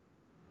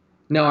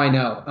 No, I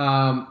know.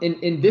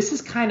 And this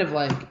is kind of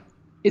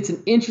it's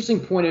an interesting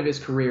point of his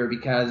career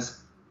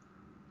because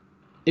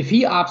if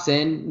he opts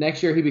in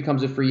next year, he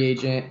becomes a free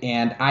agent,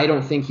 and I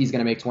don't think he's going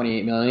to make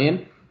 $28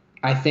 million.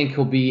 I think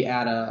he'll be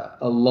at a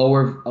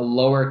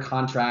lower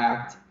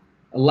contract,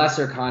 a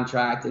lesser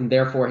contract, and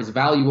therefore his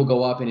value will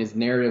go up and his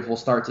narrative will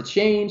start to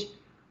change.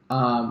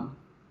 But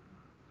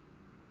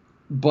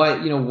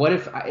what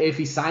if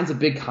he signs a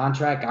big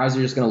contract? Guys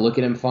are just going to look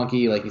at him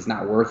funky, like he's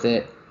not worth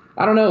it.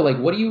 I don't know. Like,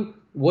 what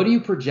do you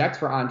project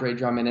for Andre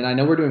Drummond? And I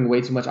know we're doing way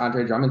too much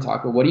Andre Drummond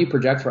talk, but what do you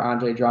project for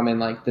Andre Drummond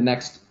like the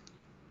next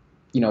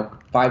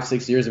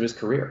 5-6 years of his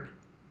career?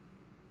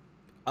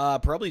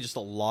 Probably just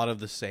a lot of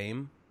the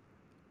same.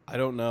 I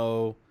don't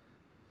know.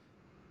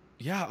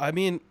 Yeah, I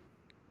mean,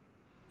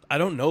 I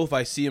don't know if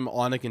I see him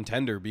on a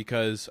contender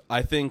because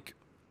I think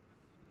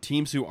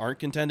teams who aren't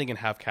contending and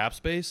have cap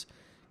space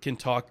can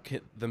talk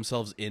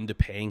themselves into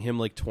paying him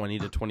like 20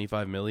 to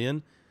 25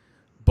 million,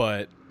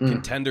 but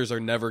contenders are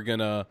never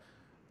gonna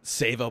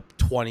save up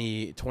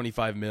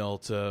 25 mil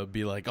to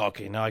be like,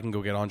 okay, now I can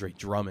go get Andre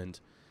Drummond.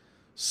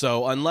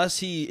 So unless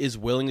he is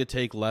willing to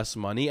take less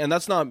money, and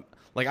that's not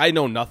like, I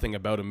know nothing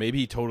about him. Maybe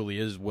he totally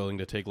is willing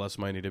to take less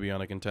money to be on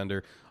a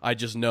contender. I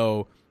just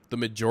know the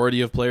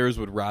majority of players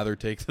would rather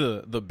take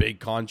the big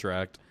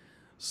contract.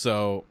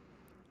 So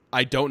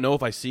I don't know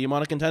if I see him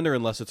on a contender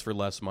unless it's for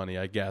less money.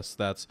 I guess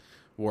that's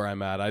where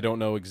I'm at. I don't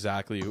know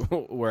exactly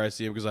where I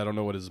see him because I don't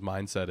know what his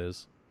mindset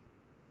is.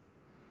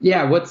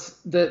 Yeah, what's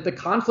the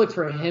conflict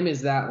for him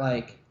is that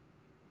like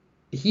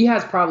he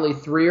has probably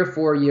 3 or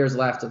 4 years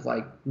left of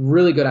like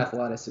really good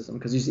athleticism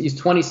because he's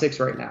 26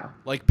 right now.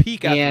 Like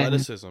peak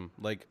athleticism,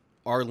 like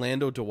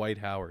Orlando Dwight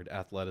Howard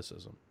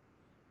athleticism.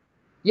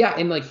 Yeah,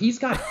 and like he's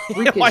got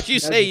freakish. Why'd you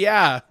say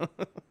yeah?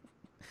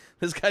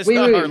 This guy's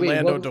not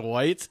Orlando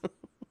Dwight.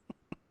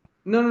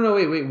 No.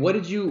 Wait. What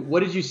did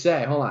you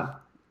say? Hold on,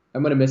 I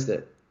might have missed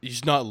it. You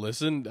just not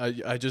listen.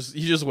 You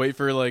just wait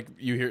for like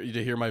you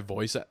to hear my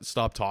voice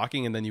stop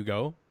talking and then you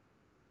go.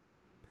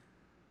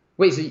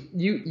 Wait, so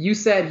you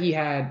said he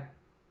had?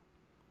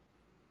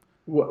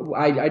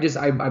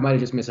 I might have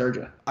just misheard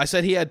you. I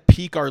said he had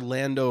peak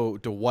Orlando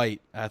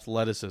Dwight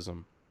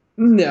athleticism.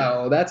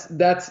 No, that's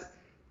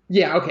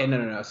yeah, okay,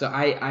 no. So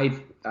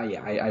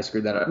I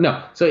screwed that up.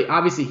 No, so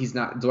obviously he's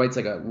not. Dwight's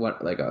like a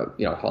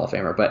Hall of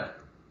Famer, but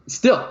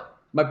still,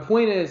 my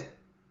point is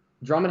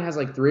Drummond has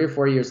like 3 or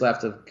 4 years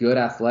left of good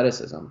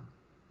athleticism,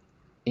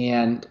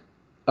 and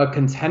a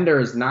contender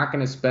is not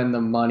going to spend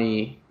the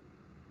money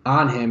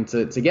on him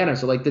to get him.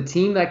 So like the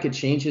team that could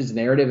change his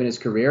narrative in his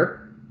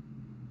career,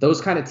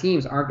 those kind of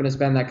teams aren't going to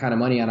spend that kind of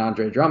money on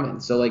Andre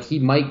Drummond. So like he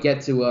might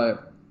get to a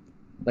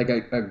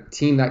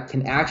team that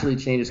can actually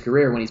change his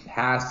career when he's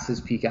past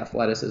his peak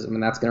athleticism,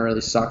 and that's going to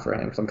really suck for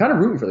him. Because I'm kind of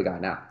rooting for the guy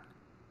now.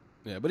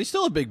 Yeah, but he's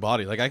still a big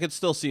body. Like I could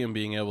still see him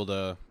being able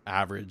to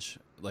average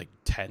like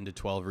 10 to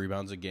 12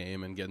 rebounds a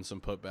game and getting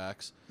some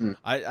putbacks.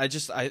 I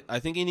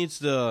think he needs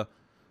to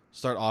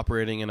start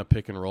operating in a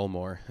pick and roll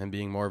more and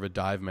being more of a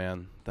dive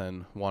man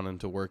than wanting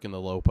to work in the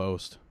low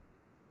post.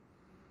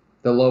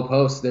 The low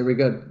post. There we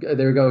go.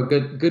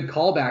 Good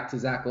callback to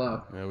Zach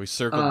Lowe. Yeah, we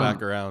circled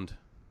back around.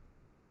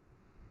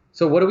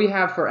 So what do we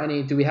have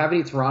do we have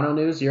any Toronto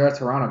news? You're a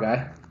Toronto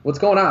guy. What's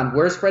going on?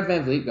 Where's Fred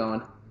VanVleet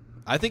going?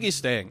 I think he's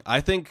staying. I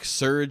think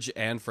Serge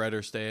and Fred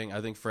are staying.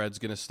 I think Fred's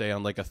going to stay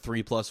on like a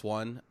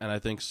 3+1, and I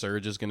think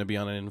Serge is going to be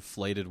on an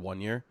inflated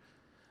 1 year.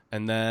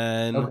 And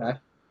then okay.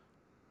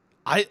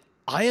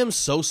 I am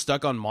so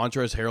stuck on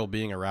Montrezl Harrell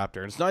being a Raptor.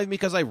 And it's not even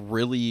because I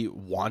really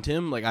want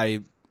him. Like I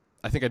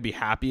think I'd be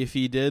happy if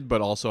he did,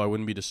 but also I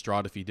wouldn't be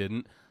distraught if he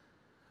didn't.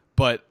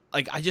 But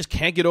like I just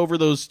can't get over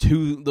those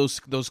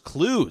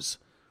clues.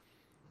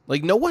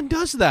 Like no one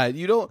does that.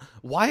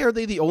 Why are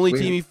they the only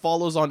team he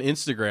follows on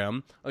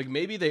Instagram? Like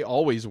maybe they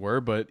always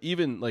were, but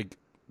even like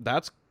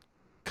that's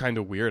kind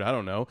of weird. I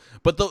don't know.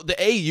 But the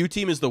AU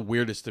team is the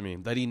weirdest to me.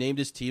 That he named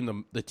his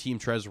team the Team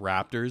Trez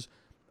Raptors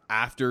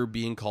after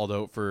being called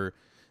out for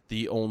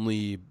the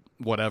only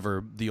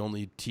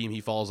team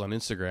he follows on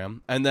Instagram.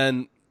 And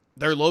then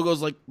their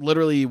logo's like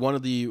literally one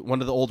of the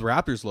old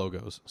Raptors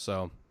logos.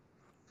 So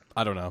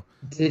I don't know.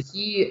 Did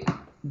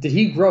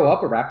he grow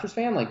up a Raptors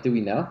fan? Like, do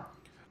we know?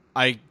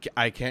 I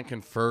can't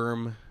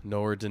confirm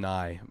nor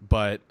deny,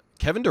 but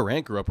Kevin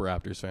Durant grew up a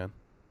Raptors fan.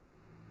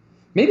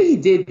 Maybe he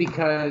did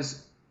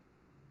because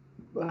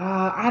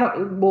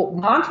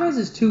Montrez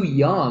is too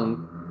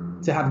young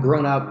to have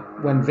grown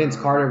up when Vince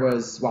Carter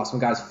was some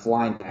guys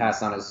flying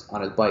past on his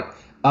bike.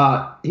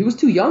 He was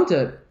too young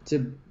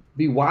to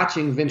be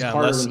watching Vince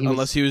Carter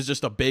unless he was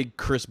just a big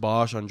Chris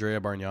Bosh, Andrea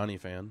Bargnani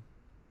fan.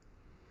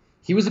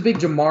 He was a big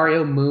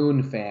Jamario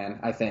Moon fan,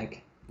 I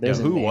think.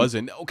 Who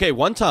wasn't? Okay,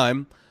 one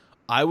time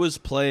I was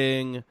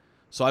playing,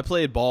 so I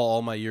played ball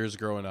all my years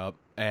growing up,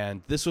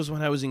 and this was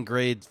when I was in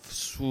grade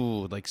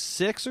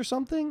 6 or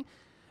something,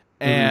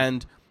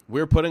 and we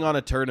were putting on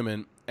a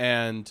tournament,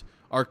 and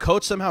our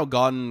coach somehow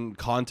got in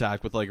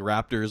contact with like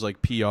Raptors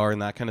like PR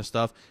and that kind of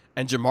stuff,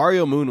 and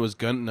Jamario Moon was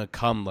gonna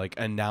come live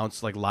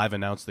announce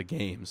the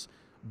games,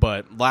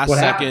 but last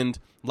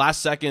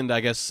second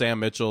I guess Sam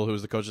Mitchell, who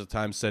was the coach at the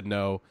time, said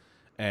no,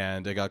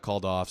 and it got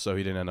called off, so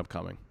he didn't end up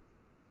coming.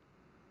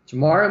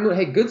 Jamar Moon,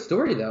 hey, good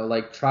story though.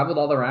 Like traveled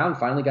all around,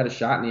 finally got a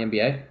shot in the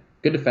NBA.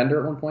 Good defender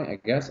at one point, I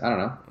guess. I don't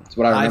know. That's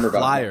what I remember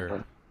about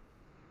him.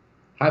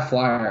 High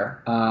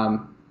flyer.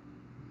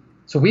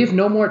 So we have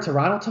no more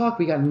Toronto talk.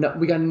 We got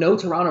no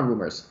Toronto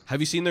rumors. Have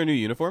you seen their new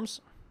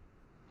uniforms?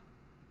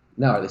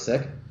 No, are they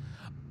sick?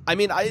 I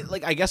mean,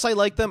 I guess I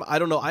like them. I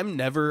don't know. I'm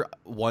never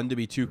one to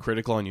be too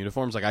critical on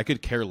uniforms. Like I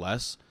could care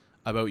less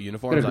about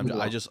uniforms.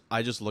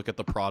 I just look at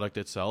the product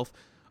itself.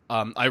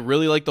 I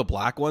really like the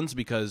black ones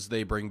because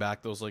they bring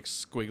back those like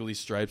squiggly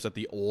stripes that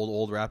the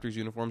old Raptors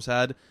uniforms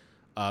had.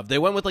 They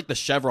went with like the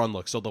chevron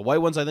look. So the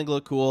white ones I think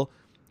look cool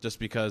just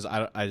because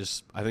I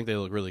think they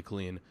look really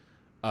clean.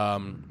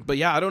 But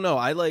yeah, I don't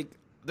know.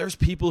 There's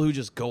people who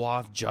just go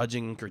off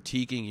judging and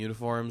critiquing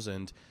uniforms,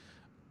 and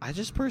I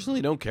just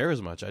personally don't care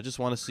as much. I just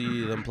want to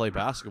see them play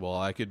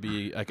basketball. I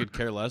could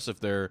care less if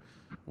they're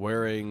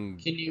wearing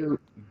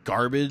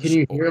garbage. Can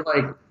you hear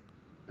like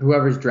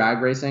whoever's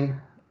drag racing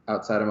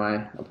outside of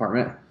my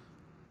apartment?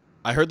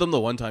 I heard them the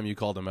one time you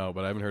called them out,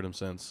 but I haven't heard them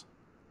since.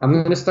 I'm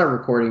going to start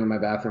recording in my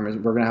bathroom.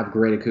 We're going to have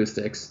great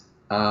acoustics.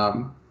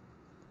 Are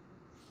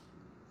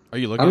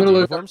you looking at the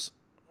uniforms?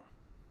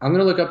 I'm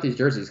gonna look up these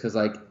jerseys because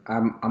like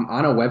I'm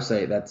on a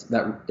website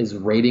that is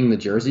rating the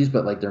jerseys,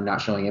 but like they're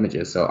not showing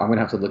images, so I'm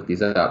gonna have to look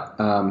these up.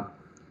 All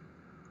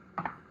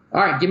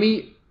right, give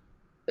me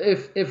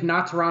if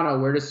not Toronto,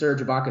 where does Serge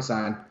Ibaka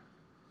sign?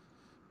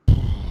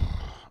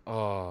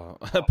 Oh,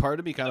 part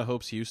of me kind of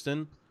hopes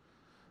Houston,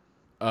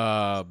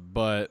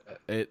 but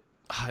it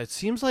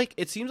seems like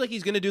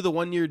he's gonna do the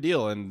 1-year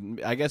deal,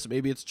 and I guess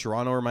maybe it's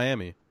Toronto or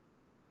Miami.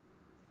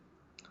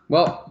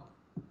 Well,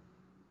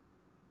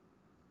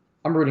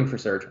 I'm rooting for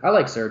Serge. I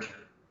like Serge.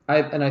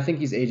 I think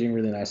he's aging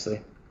really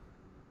nicely.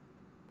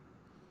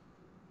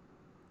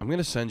 I'm going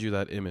to send you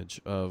that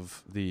image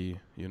of the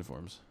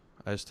uniforms.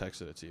 I just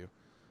texted it to you.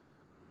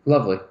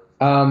 Lovely.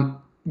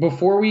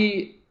 Before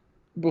we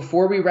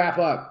wrap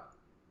up,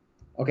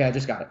 okay, I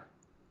just got it.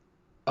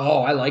 Oh,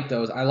 I like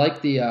those. I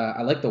like the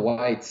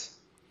whites.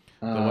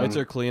 The whites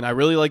are clean. I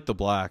really like the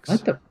blacks. I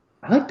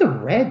like the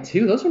red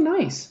too. Those are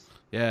nice.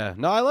 Yeah.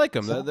 No, I like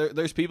them.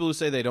 There's people who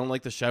say they don't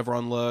like the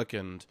chevron look,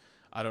 and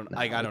I don't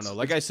know.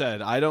 Like I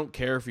said, I don't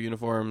care for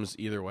uniforms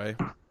either way.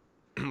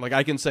 Like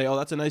I can say, oh,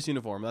 that's a nice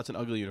uniform, that's an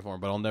ugly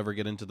uniform, but I'll never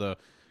get into the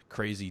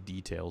crazy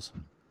details.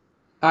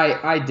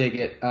 I dig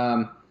it.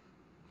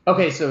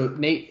 Okay, so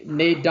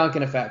Nate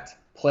Duncan effect.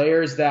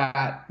 Players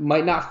that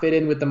might not fit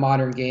in with the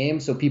modern game,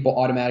 so people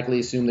automatically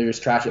assume they're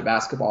just trash at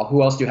basketball.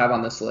 Who else do you have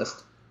on this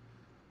list?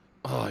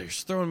 Oh, you're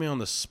just throwing me on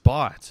the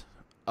spot.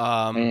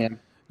 Man.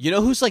 You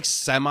know who's like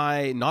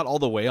not all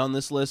the way on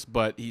this list,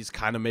 but he's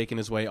kind of making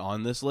his way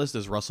on this list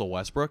is Russell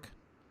Westbrook.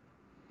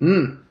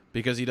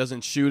 Because he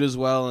doesn't shoot as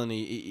well, and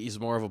he's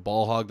more of a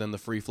ball hog than the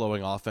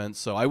free-flowing offense.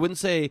 So I wouldn't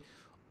say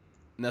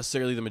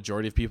necessarily the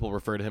majority of people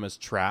refer to him as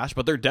trash,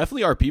 but there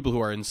definitely are people who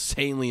are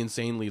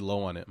insanely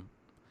low on him.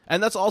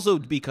 And that's also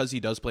because he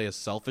does play a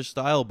selfish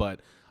style, but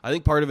I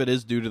think part of it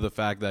is due to the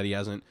fact that he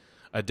hasn't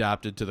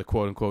adapted to the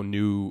quote-unquote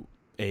new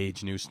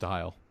age, new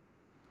style.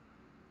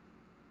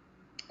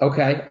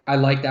 Okay, I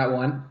like that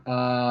one.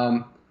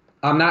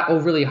 I'm not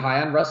overly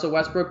high on Russell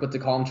Westbrook, but to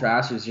call him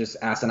trash is just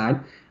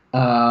asinine.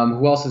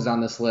 Who else is on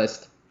this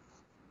list?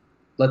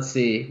 Let's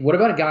see. What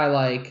about a guy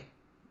like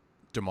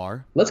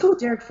DeMar? Let's go with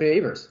Derek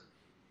Favors.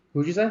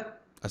 Who'd you say?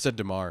 I said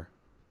DeMar.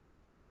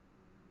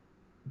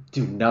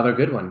 Dude, another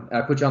good one.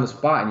 I put you on the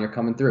spot, and you're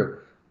coming through.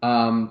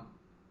 I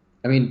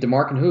mean,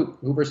 DeMar can hoop.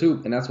 Hooper's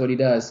hoop, and that's what he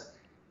does.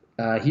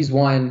 He's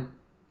one.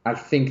 I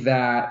think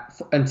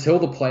that until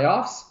the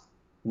playoffs,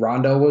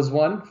 Rondo was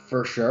one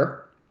for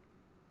sure.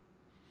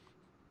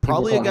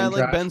 Probably a guy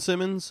like Ben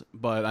Simmons,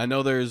 but I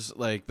know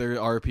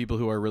there are people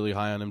who are really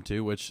high on him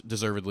too, which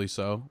deservedly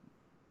so.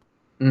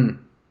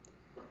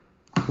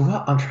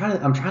 Well, I'm trying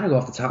to go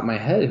off the top of my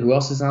head. Who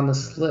else is on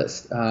this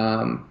list?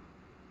 I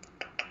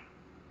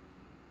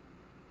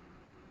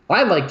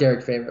like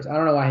Derek Favors. I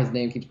don't know why his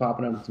name keeps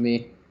popping up to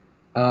me.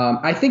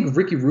 I think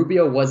Ricky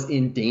Rubio was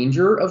in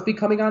danger of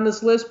becoming on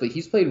this list, but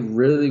he's played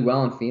really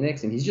well in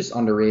Phoenix, and he's just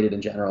underrated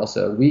in general.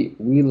 So we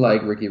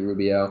like Ricky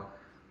Rubio.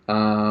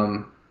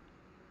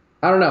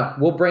 I don't know.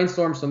 We'll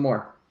brainstorm some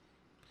more.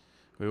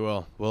 We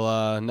will.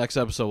 We'll next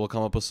episode we'll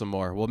come up with some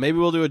more. Well, maybe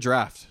we'll do a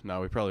draft.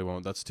 No, we probably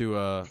won't. That's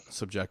too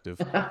subjective.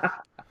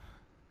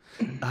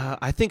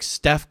 I think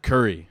Steph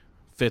Curry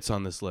fits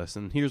on this list,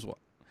 and here's why.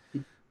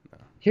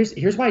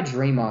 Here's why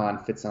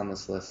Draymond fits on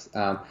this list.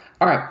 All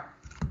right.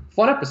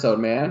 Fun episode,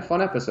 man.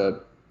 Fun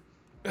episode.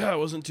 Yeah, it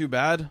wasn't too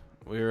bad.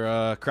 We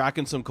were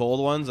cracking some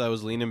cold ones. I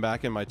was leaning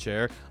back in my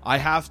chair. I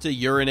have to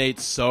urinate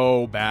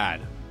so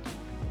bad.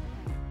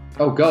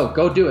 Oh,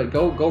 go do it.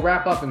 Go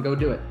wrap up and go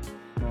do it.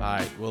 All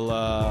right.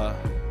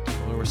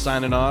 We're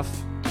signing off.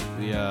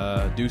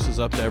 The deuces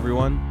up to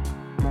everyone.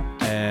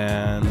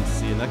 And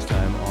see you next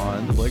time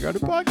on the Playground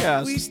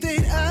Podcast. We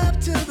stayed up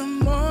till the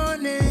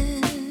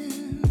morning,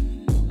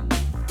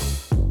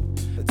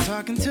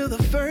 talking till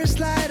the first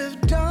light of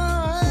dawn.